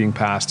baton's being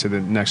passed to the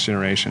next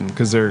generation,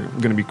 because they're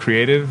going to be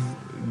creative.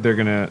 They're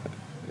going to,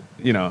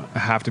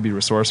 have to be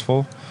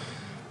resourceful.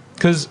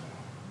 Because,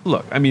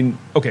 look, I mean,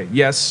 okay,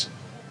 yes,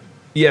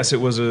 it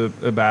was a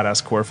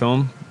badass core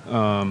film.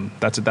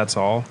 That's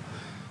all.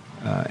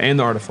 And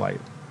the Art of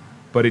Flight.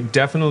 But it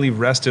definitely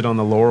rested on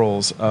the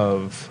laurels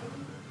of,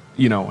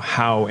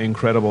 how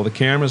incredible the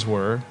cameras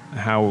were,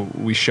 how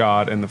we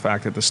shot, and the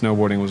fact that the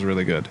snowboarding was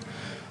really good.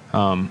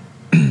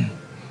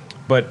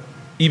 But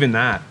even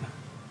that,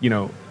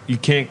 you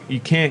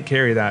can't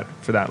carry that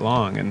for that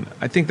long. And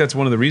I think that's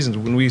one of the reasons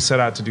when we set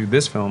out to do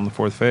this film, The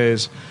Fourth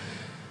Phase,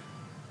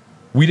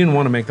 we didn't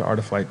want to make the Art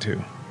of Flight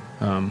 2.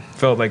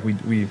 Felt like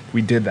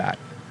we did that.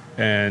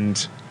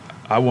 And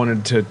I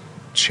wanted to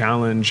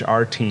challenge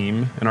our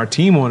team, and our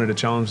team wanted to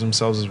challenge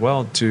themselves as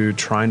well, to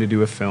trying to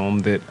do a film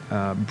that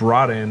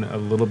brought in a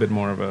little bit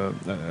more of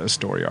a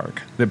story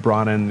arc, that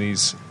brought in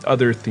these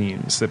other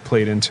themes that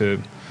played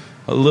into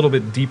a little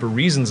bit deeper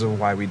reasons of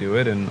why we do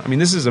it. And I mean,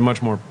 this is a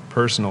much more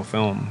personal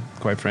film,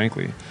 quite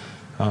frankly.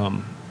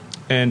 And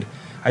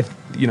I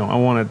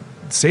want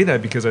to say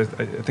that because I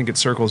think it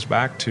circles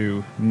back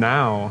to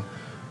now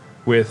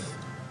with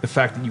the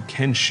fact that you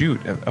can shoot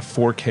a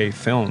 4K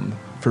film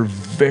for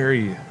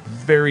very,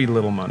 very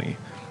little money.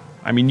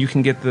 I mean, you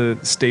can get the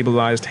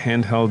stabilized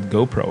handheld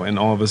GoPro, and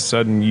all of a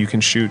sudden you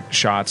can shoot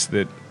shots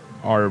that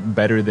are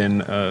better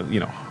than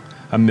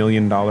 $1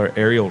 million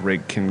aerial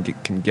rig can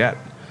get,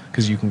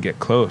 because you can get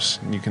close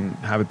and you can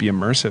have it be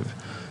immersive.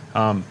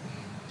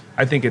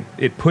 I think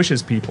it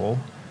pushes people,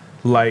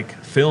 like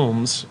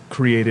films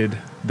created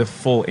the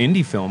full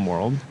indie film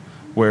world,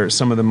 where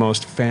some of the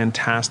most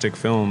fantastic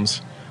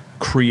films,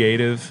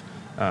 creative,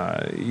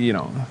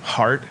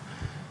 heart,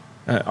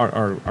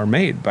 are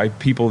made by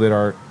people that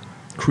are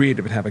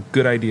creative and have a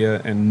good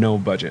idea and no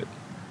budget.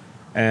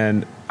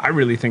 And I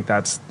really think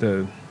that's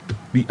the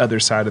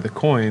other side of the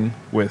coin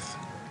with,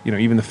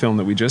 even the film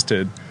that we just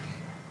did.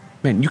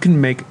 Man, you can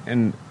make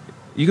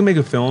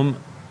a film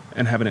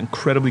and have an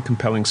incredibly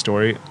compelling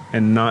story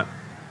and not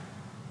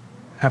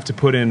have to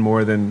put in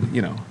more than,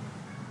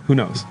 who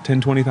knows,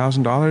 $10,000,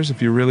 $20,000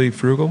 if you're really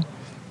frugal.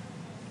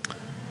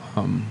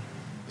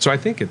 So I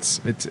think it's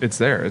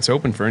there. It's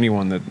open for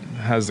anyone that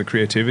has the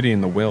creativity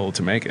and the will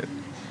to make it.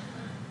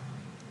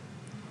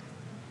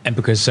 And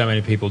because so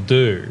many people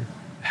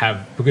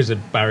because the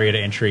barrier to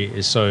entry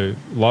is so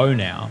low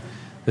now,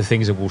 the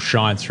things that will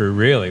shine through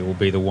really will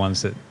be the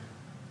ones that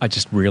are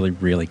just really,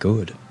 really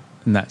good.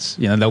 And that's,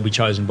 they'll be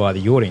chosen by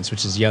the audience,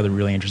 which is the other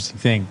really interesting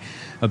thing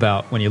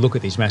about when you look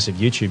at these massive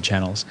YouTube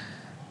channels.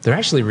 they're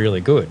actually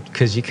really good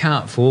because you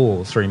can't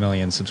fool 3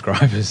 million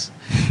subscribers.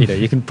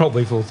 You can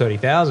probably fool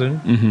 30,000.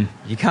 Mm-hmm.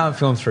 You can't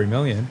film 3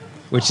 million,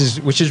 which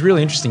is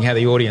really interesting how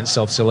the audience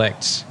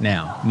self-selects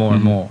now more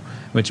and more,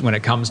 which when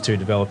it comes to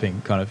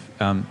developing kind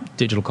of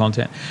digital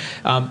content.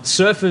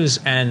 Surfers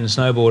and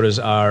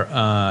snowboarders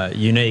are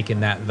unique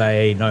in that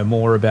they know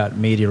more about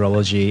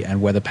meteorology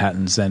and weather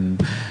patterns than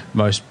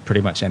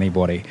pretty much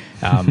anybody.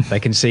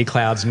 They can see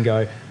clouds and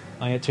go,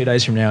 oh yeah, 2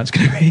 days from now it's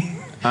going to be...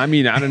 I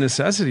mean, out of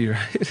necessity,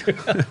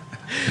 right?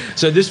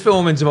 So this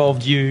film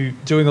involved you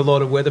doing a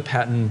lot of weather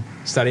pattern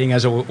studying,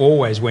 as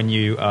always when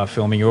you are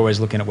filming. You're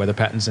always looking at weather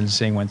patterns and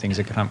seeing when things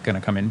are going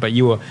to come in. But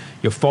you're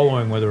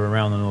following weather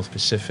around the North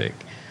Pacific.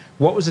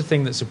 What was the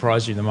thing that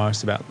surprised you the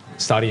most about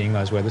studying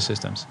those weather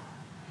systems?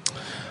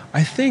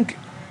 I think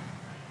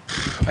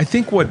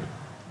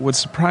what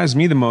surprised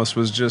me the most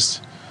was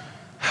just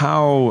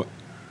how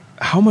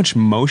much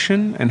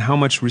motion and how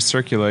much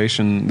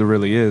recirculation there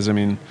really is. I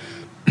mean,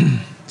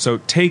 so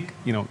take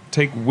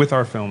with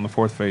our film, The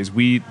Fourth Phase,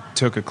 we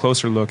took a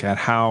closer look at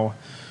how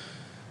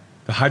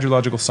the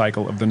hydrological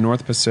cycle of the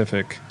North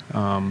Pacific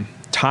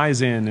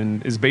ties in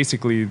and is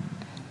basically,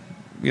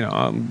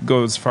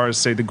 go as far as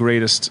say the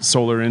greatest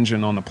solar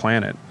engine on the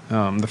planet.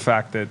 The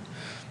fact that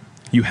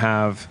you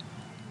have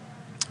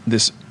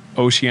this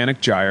oceanic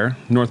gyre,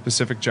 North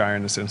Pacific gyre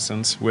in this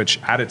instance, which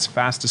at its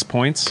fastest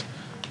points,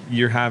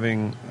 you're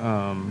having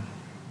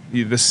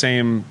the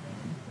same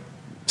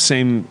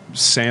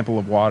sample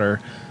of water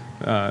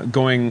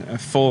going a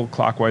full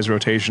clockwise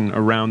rotation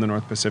around the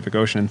North Pacific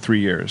Ocean in 3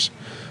 years,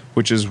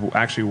 which is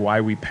actually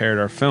why we paired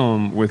our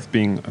film with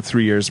being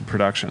 3 years of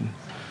production.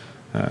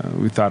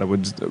 We thought it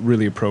was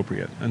really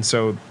appropriate. And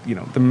so,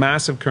 the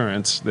massive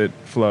currents that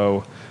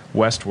flow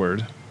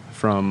westward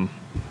from,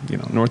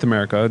 North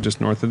America,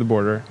 just north of the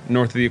border,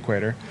 north of the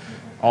equator,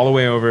 all the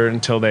way over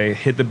until they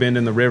hit the bend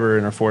in the river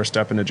and are forced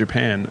up into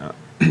Japan.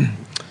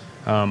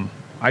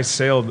 I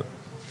sailed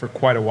for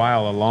quite a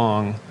while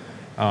along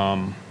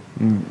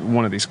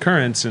one of these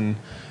currents, and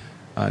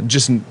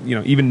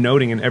even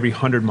noting in every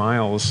 100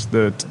 miles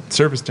the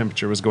surface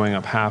temperature was going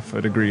up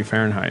 0.5 degree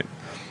Fahrenheit.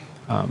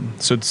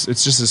 So it's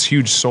just this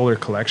huge solar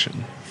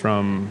collection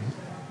from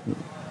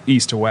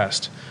east to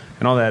west,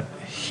 and all that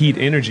heat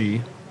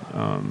energy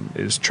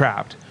is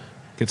trapped,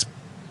 gets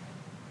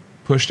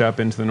pushed up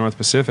into the North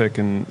Pacific,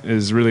 and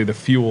is really the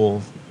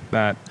fuel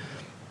that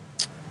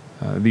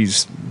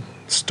these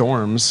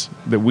storms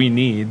that we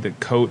need that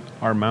coat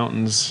our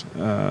mountains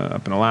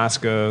up in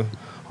Alaska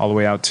all the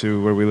way out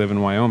to where we live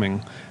in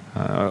Wyoming.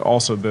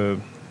 Also the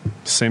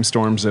same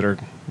storms that are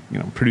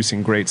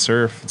producing great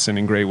surf,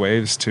 sending great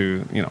waves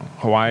to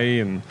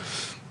Hawaii and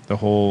the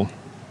whole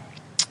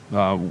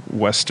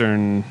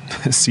western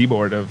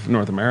seaboard of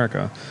North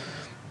America.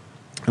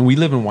 And we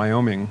live in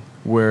Wyoming,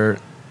 where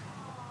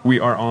we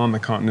are on the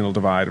continental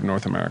divide of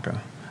North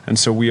America, and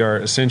so we are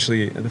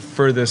essentially the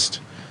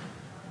furthest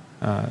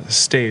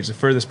stage, the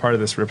furthest part of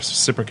this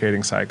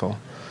reciprocating cycle.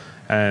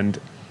 And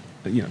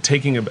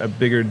taking a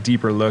bigger,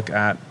 deeper look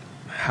at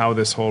how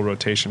this whole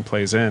rotation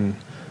plays in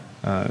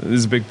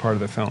is a big part of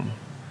the film.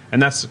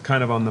 And that's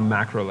kind of on the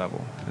macro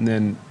level. And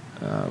then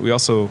we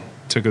also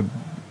took a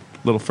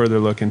little further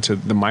look into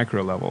the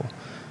micro level.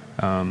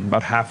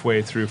 About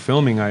halfway through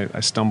filming, I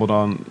stumbled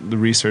on the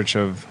research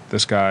of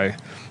this guy,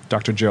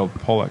 Dr. Gerald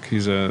Pollack.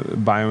 He's a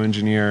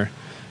bioengineer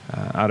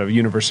out of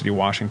University of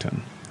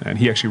Washington. And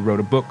he actually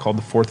wrote a book called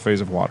The Fourth Phase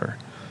of Water,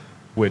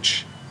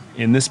 which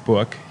in this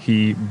book,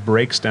 he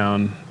breaks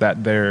down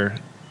that there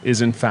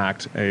is in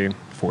fact a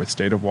fourth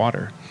state of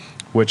water,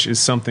 which is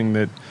something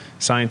that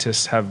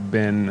scientists have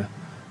been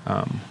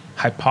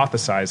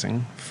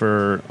hypothesizing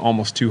for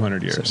almost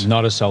 200 years. So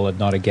not a solid,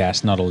 not a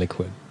gas, not a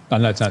liquid. Oh,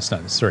 no,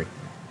 it's three.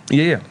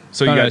 Yeah.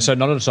 So so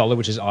not a solid,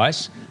 which is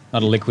ice,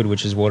 not a liquid,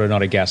 which is water,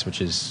 not a gas, which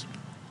is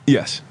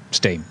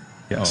steam.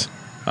 Yes.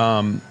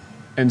 Oh.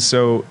 And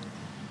so,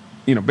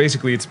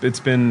 basically there's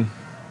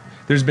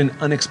been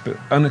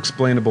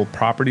unexplainable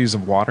properties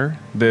of water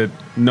that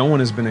no one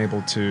has been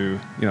able to,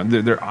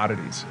 they're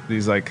oddities,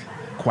 these like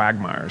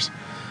quagmires.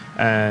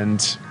 And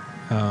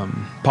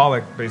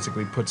Pollack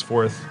basically puts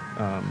forth,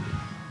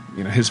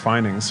 his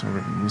findings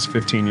over his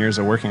 15 years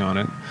of working on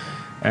it.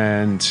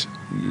 And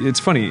it's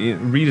funny,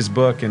 read his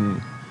book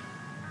and,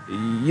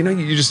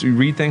 you just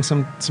read things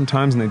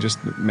sometimes and they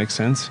just make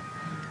sense.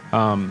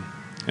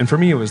 And for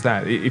me, it was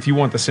that. If you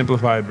want the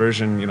simplified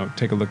version,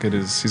 take a look at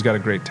he's got a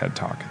great TED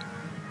Talk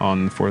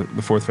on the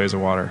fourth phase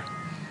of water.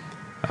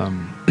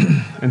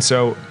 And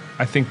so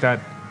I think that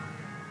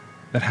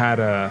had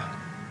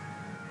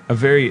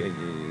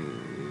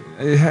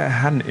it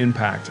had an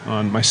impact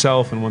on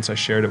myself, and once I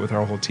shared it with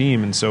our whole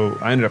team. And so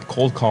I ended up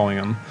cold calling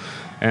him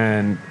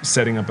and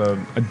setting up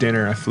a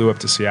dinner. I flew up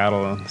to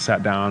Seattle and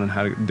sat down and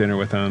had a dinner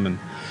with him and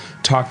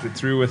talked it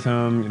through with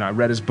him. I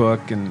read his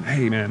book, and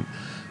hey, man,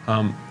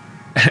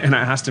 and I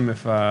asked him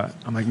if,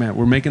 I'm like, man,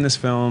 we're making this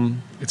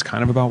film. It's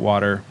kind of about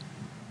water.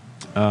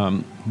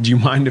 Do you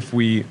mind if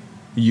we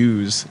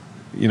use,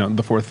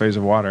 The Fourth Phase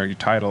of Water, your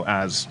title,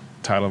 as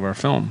title of our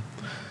film?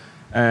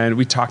 And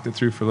we talked it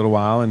through for a little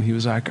while, and he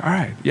was like, all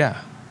right,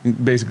 yeah,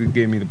 basically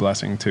gave me the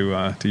blessing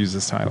to use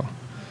this title.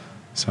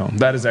 So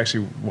that is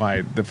actually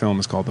why the film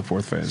is called The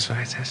Fourth Phase.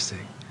 That's fantastic.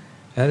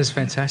 That is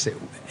fantastic.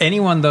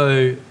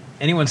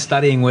 Anyone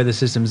studying weather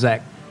systems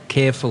that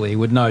carefully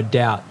would no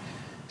doubt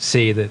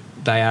see that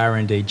they are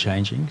indeed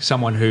changing.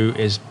 Someone who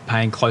is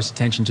paying close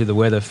attention to the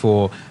weather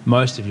for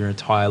most of your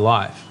entire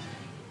life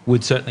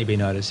would certainly be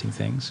noticing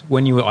things.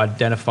 When you were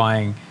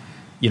identifying,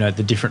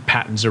 the different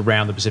patterns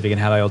around the Pacific and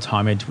how they all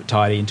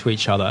tie into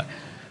each other,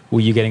 were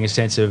you getting a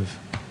sense of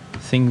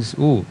things,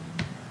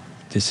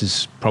 this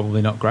is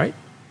probably not great?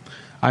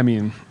 I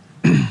mean,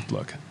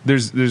 look,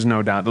 there's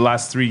no doubt. The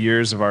last 3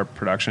 years of our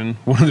production,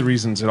 one of the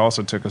reasons it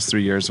also took us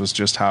 3 years was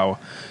just how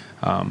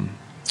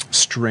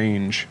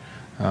strange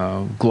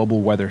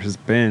global weather has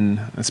been,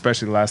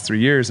 especially the last 3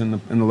 years in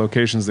the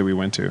locations that we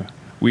went to.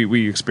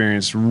 We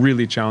experienced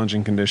really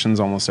challenging conditions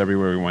almost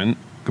everywhere we went,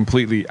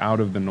 completely out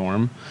of the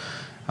norm.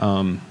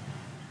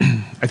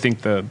 I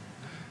think the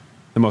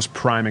most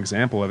prime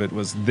example of it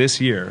was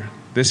this year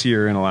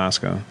in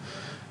Alaska,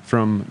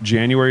 from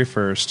January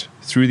 1st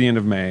through the end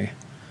of May.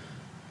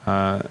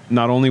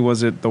 Not only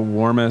was it the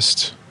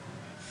warmest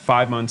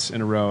 5 months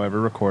in a row ever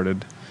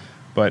recorded,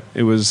 but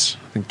it was,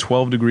 I think,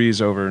 12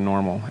 degrees over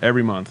normal.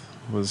 Every month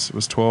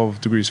was 12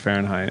 degrees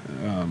Fahrenheit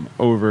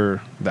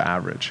over the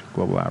average,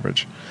 global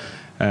average.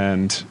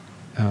 And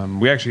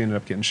we actually ended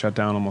up getting shut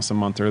down almost a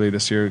month early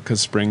this year because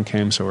spring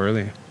came so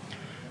early.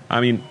 I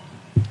mean,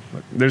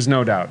 look, there's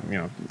no doubt,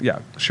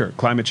 sure,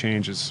 climate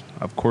change is,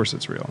 of course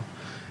it's real.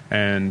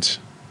 And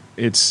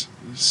it's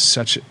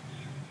such,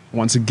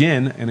 once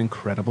again, an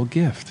incredible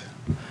gift.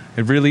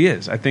 It really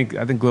is. I think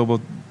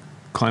global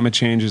climate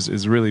change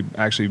is really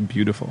actually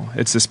beautiful.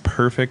 It's this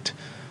perfect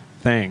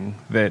thing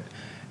that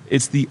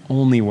it's the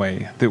only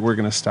way that we're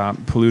going to stop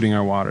polluting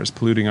our waters,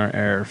 polluting our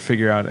air,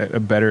 figure out a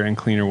better and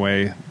cleaner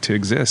way to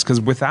exist.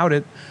 Because without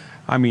it,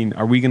 I mean,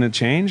 are we going to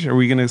change? Are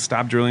we going to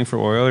stop drilling for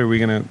oil? Are we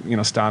going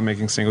to, stop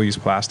making single-use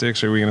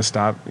plastics? Are we going to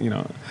stop,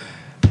 with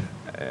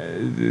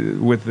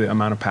the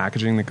amount of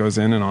packaging that goes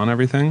in and on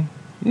everything?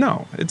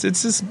 No, it's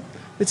this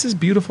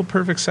beautiful,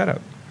 perfect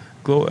setup.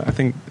 I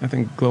think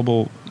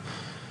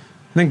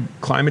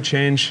climate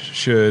change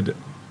should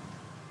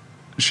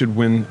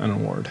win an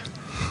award.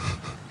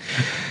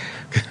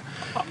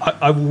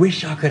 I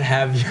wish I could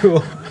have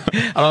your.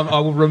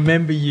 I will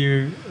remember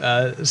you,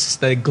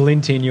 the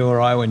glint in your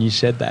eye when you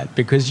said that,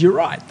 because you're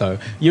right, though.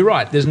 You're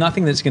right. There's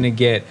nothing that's going to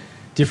get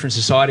different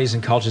societies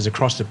and cultures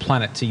across the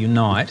planet to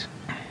unite,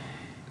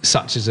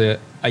 such as a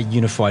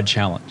unified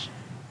challenge.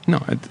 No,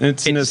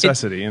 it's a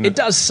necessity. It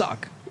does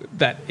suck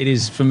that it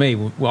is, for me,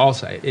 well, I'll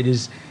say it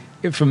is,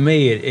 for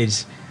me,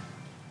 it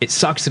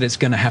sucks that it's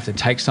going to have to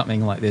take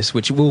something like this,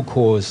 which will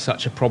cause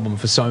such a problem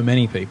for so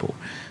many people.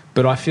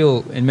 But I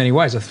feel, in many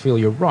ways,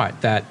 you're right,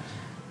 that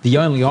the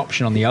only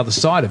option on the other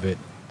side of it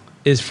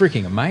is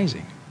freaking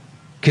amazing,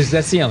 because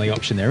that's the only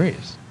option there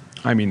is.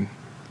 I mean,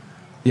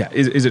 yeah,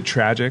 is it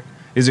tragic?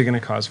 Is it going to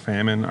cause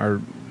famine? Are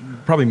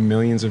probably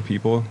millions of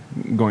people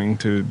going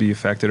to be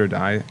affected or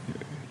die?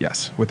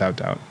 Yes, without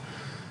doubt.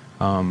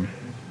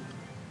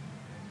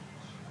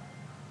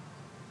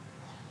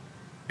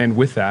 And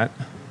with that,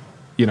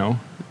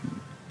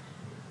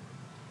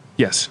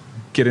 yes,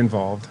 get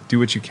involved, do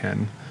what you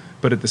can,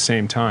 but at the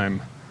same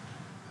time,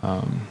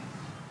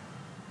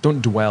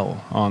 don't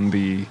dwell on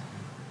the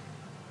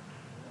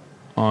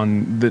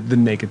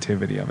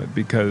negativity of it,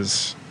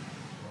 because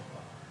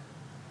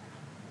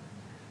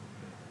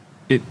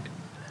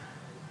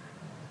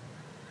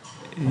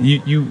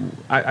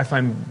I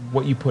find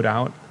what you put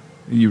out,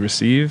 you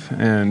receive,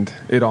 and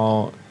it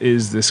all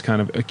is this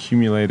kind of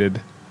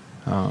accumulated.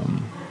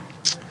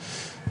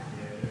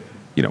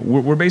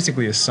 We're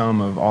basically a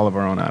sum of all of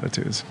our own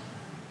attitudes,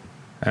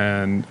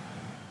 and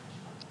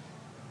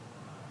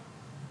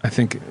I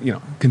think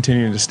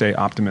continuing to stay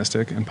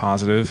optimistic and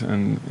positive,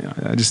 and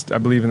I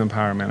believe in the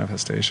power of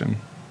manifestation.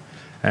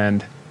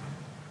 And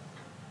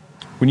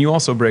when you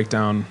also break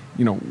down,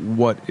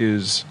 what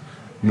is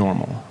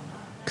normal,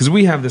 because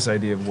we have this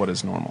idea of what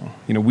is normal.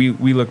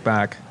 We look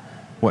back,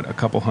 a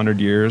couple hundred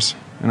years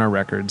in our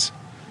records,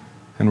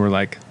 and we're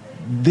like,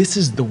 this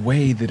is the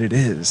way that it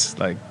is.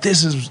 Like,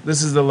 this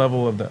is the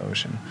level of the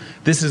ocean.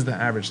 This is the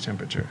average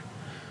temperature.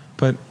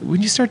 But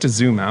when you start to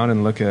zoom out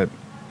and look at,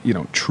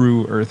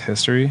 true Earth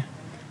history,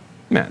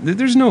 man,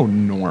 there's no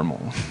normal.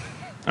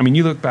 I mean,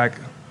 you look back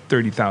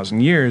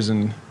 30,000 years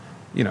and,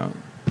 you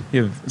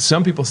have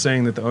some people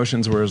saying that the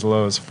oceans were as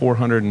low as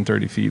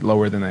 430 feet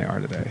lower than they are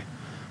today.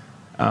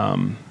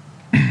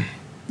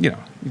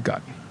 You've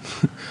got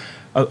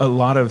a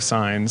lot of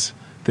signs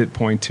that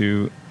point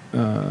to,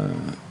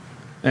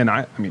 and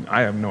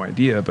I have no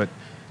idea, but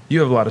you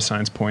have a lot of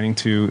signs pointing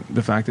to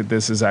the fact that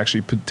this is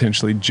actually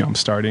potentially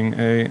jump-starting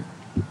a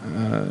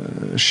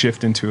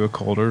shift into a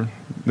colder,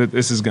 that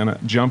this is going to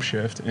jump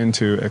shift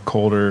into a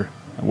colder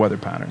weather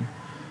pattern.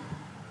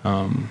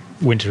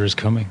 Winter is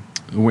coming.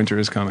 Winter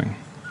is coming.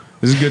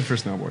 This is good for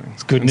snowboarding.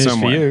 It's good news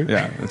for you.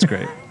 Yeah, that's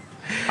great.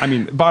 I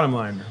mean, bottom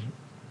line,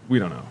 we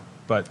don't know.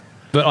 But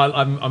But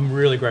I'm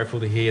really grateful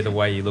to hear the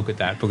way you look at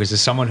that, because as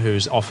someone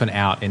who's often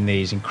out in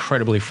these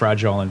incredibly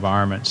fragile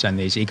environments and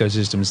these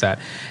ecosystems that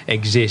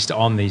exist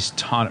on these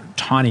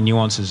tiny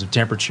nuances of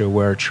temperature,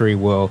 where a tree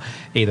will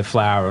either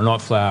flower or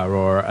not flower,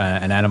 or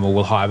an animal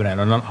will hibernate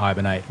or not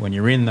hibernate, when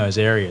you're in those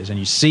areas and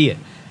you see it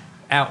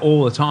out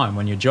all the time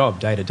when your job,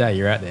 day to day,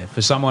 you're out there.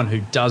 For someone who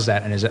does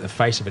that and is at the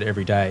face of it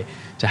every day,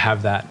 to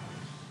have that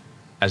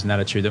as an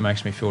attitude, that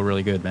makes me feel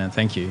really good, man.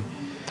 Thank you.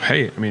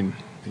 Hey, I mean,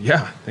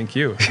 yeah, thank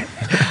you.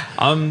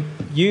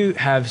 You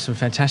have some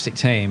fantastic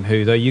team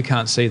who, though you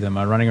can't see them,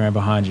 are running around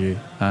behind you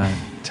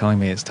telling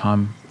me it's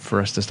time for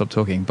us to stop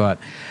talking. But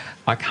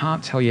I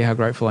can't tell you how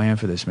grateful I am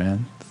for this,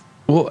 man.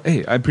 Well,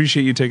 hey, I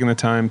appreciate you taking the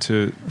time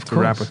to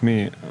rap with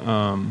me.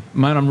 Man,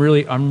 I'm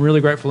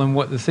really grateful. And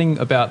the thing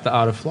about The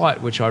Art of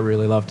Flight, which I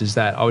really loved, is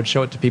that I would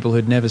show it to people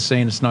who'd never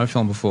seen a snow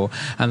film before,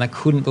 and they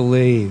couldn't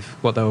believe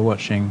what they were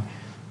watching.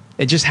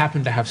 It just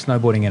happened to have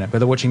snowboarding in it, but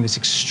they're watching this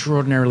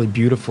extraordinarily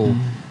beautiful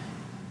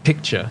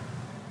picture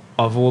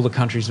of all the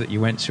countries that you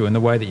went to and the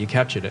way that you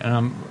captured it.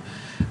 And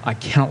I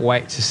cannot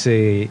wait to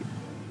see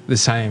the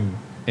same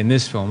in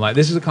this film. Like,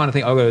 this is the kind of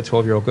thing I'll go to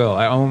a 12-year-old girl.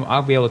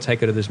 I'll be able to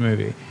take her to this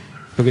movie,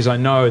 because I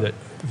know that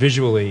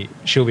visually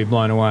she'll be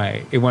blown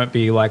away. It won't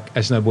be like a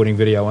snowboarding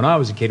video when I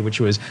was a kid, which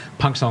was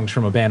punk songs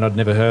from a band I'd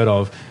never heard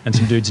of and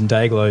some dudes in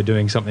Dayglow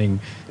doing something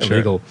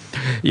illegal.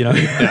 You know?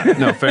 Yeah,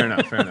 no, fair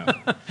enough.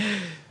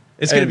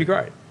 It's going to be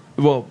great.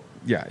 Well,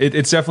 yeah,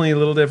 it's definitely a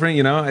little different.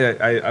 You know,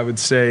 I would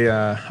say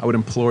I would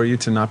implore you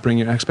to not bring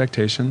your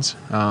expectations,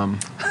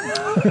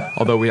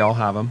 although we all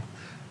have them.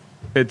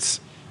 It's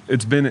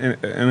been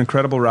an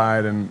incredible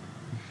ride, and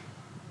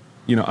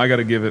you know, I got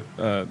to give it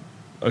a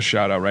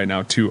shout out right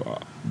now to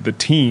the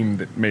team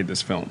that made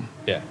this film.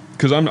 Yeah,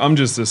 because I'm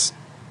just this,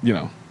 you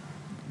know,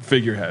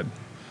 figurehead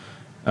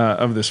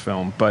of this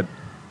film, but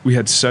we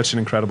had such an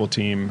incredible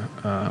team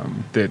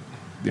that,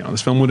 you know,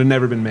 this film would have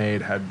never been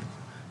made had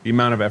the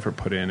amount of effort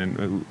put in,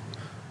 and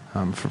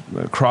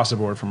across the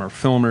board, from our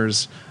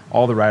filmers,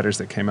 all the writers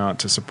that came out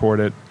to support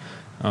it,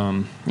 you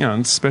know,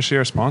 and especially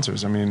our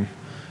sponsors. I mean,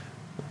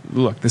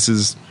 look, this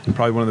is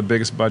probably one of the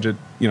biggest budget,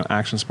 you know,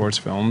 action sports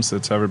films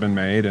that's ever been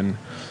made, and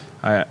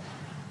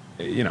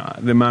you know,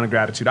 the amount of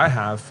gratitude I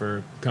have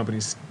for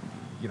companies,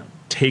 you know,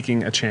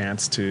 taking a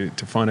chance to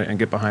fund it and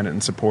get behind it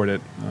and support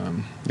it.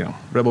 You know,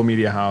 Rebel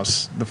Media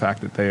House, the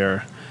fact that they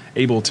are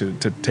able to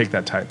take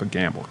that type of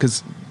gamble,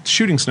 because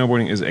shooting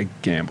snowboarding is a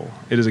gamble.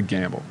 It is a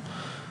gamble.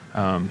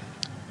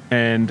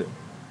 And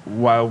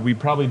while we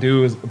probably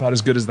do about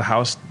as good as the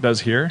house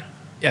does here,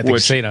 yeah, the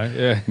casino,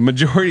 yeah,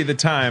 majority of the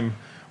time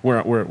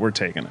we're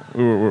taking it.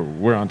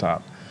 We're on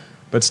top.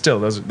 But still,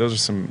 those are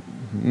some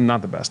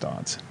not the best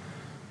odds.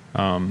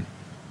 And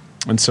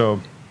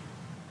so,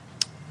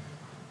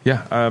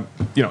 yeah,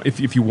 you know,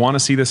 if you want to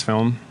see this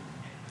film,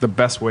 the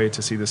best way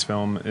to see this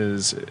film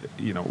is,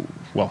 you know,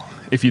 well,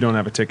 if you don't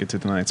have a ticket to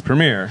tonight's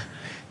premiere,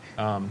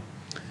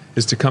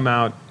 is to come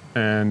out,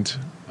 and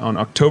on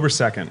October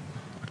 2nd,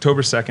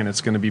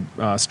 it's going to be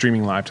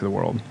streaming live to the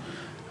world.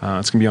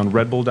 It's going to be on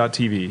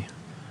redbull.tv,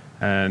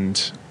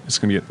 and it's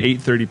going to be at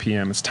 8:30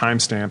 p.m. It's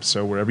time-stamped,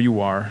 so wherever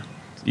you are,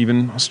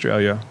 even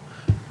Australia,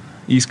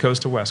 East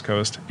Coast to West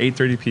Coast,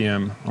 8:30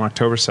 p.m. on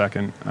October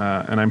 2nd.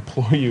 And I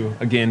implore you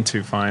again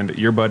to find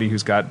your buddy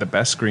who's got the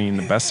best screen,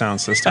 the best sound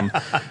system,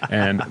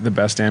 and the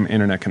best damn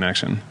internet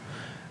connection.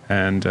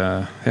 And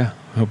yeah,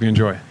 I hope you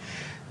enjoy.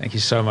 Thank you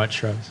so much,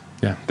 Travis.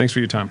 Yeah, thanks for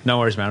your time. No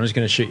worries, man. I'm just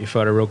going to shoot your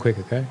photo real quick,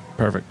 okay?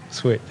 Perfect.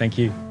 Sweet. Thank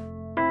you.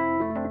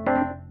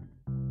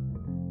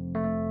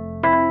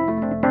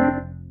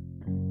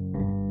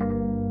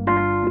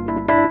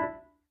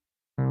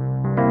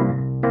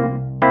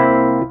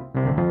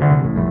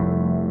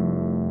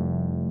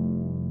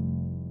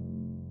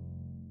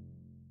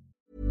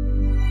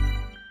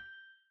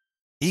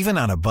 Even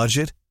on a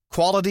budget,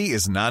 quality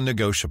is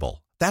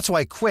non-negotiable. That's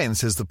why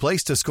Quince is the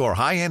place to score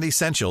high-end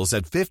essentials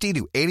at 50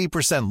 to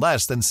 80%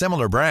 less than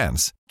similar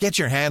brands. Get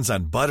your hands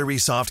on buttery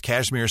soft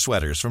cashmere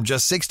sweaters from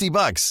just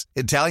 $60,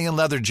 Italian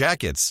leather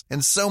jackets,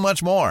 and so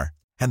much more.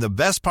 And the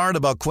best part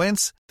about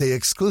Quince, they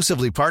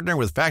exclusively partner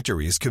with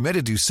factories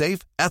committed to safe,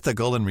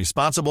 ethical, and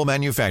responsible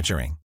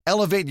manufacturing.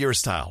 Elevate your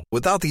style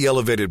without the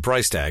elevated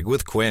price tag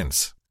with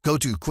Quince. Go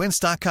to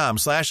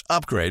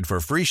quince.com/upgrade for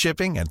free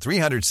shipping and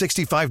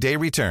 365-day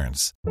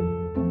returns.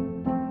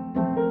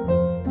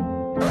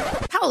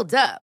 Hold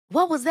up.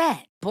 What was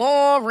that?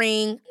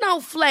 Boring.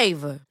 No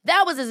flavor.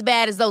 That was as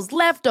bad as those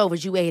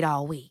leftovers you ate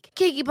all week.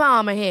 Keke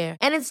Palmer here,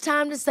 and it's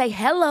time to say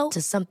hello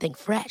to something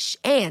fresh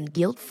and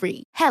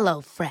guilt-free.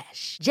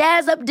 HelloFresh.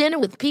 Jazz up dinner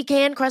with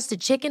pecan-crusted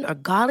chicken or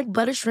garlic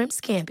butter shrimp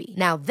scampi.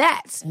 Now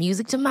that's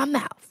music to my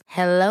mouth.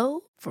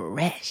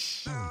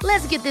 HelloFresh.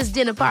 Let's get this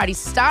dinner party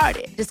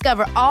started.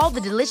 Discover all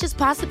the delicious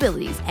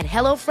possibilities at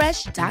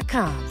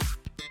HelloFresh.com.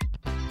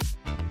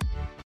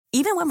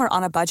 Even when we're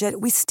on a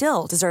budget, we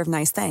still deserve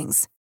nice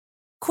things.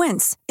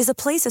 Quince is a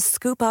place to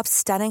scoop up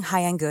stunning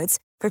high-end goods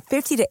for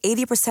 50 to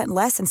 80%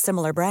 less than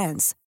similar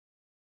brands.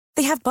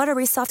 They have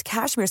buttery soft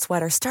cashmere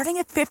sweaters starting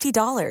at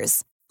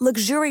 $50,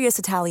 luxurious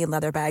Italian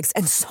leather bags,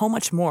 and so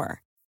much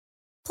more.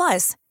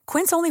 Plus,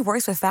 Quince only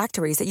works with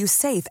factories that use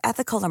safe,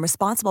 ethical, and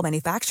responsible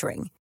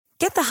manufacturing.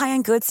 Get the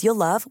high-end goods you'll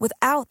love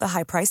without the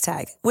high price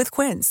tag with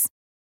Quince.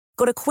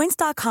 Go to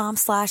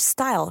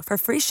quince.com/style for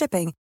free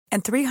shipping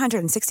and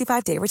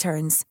 365-day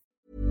returns.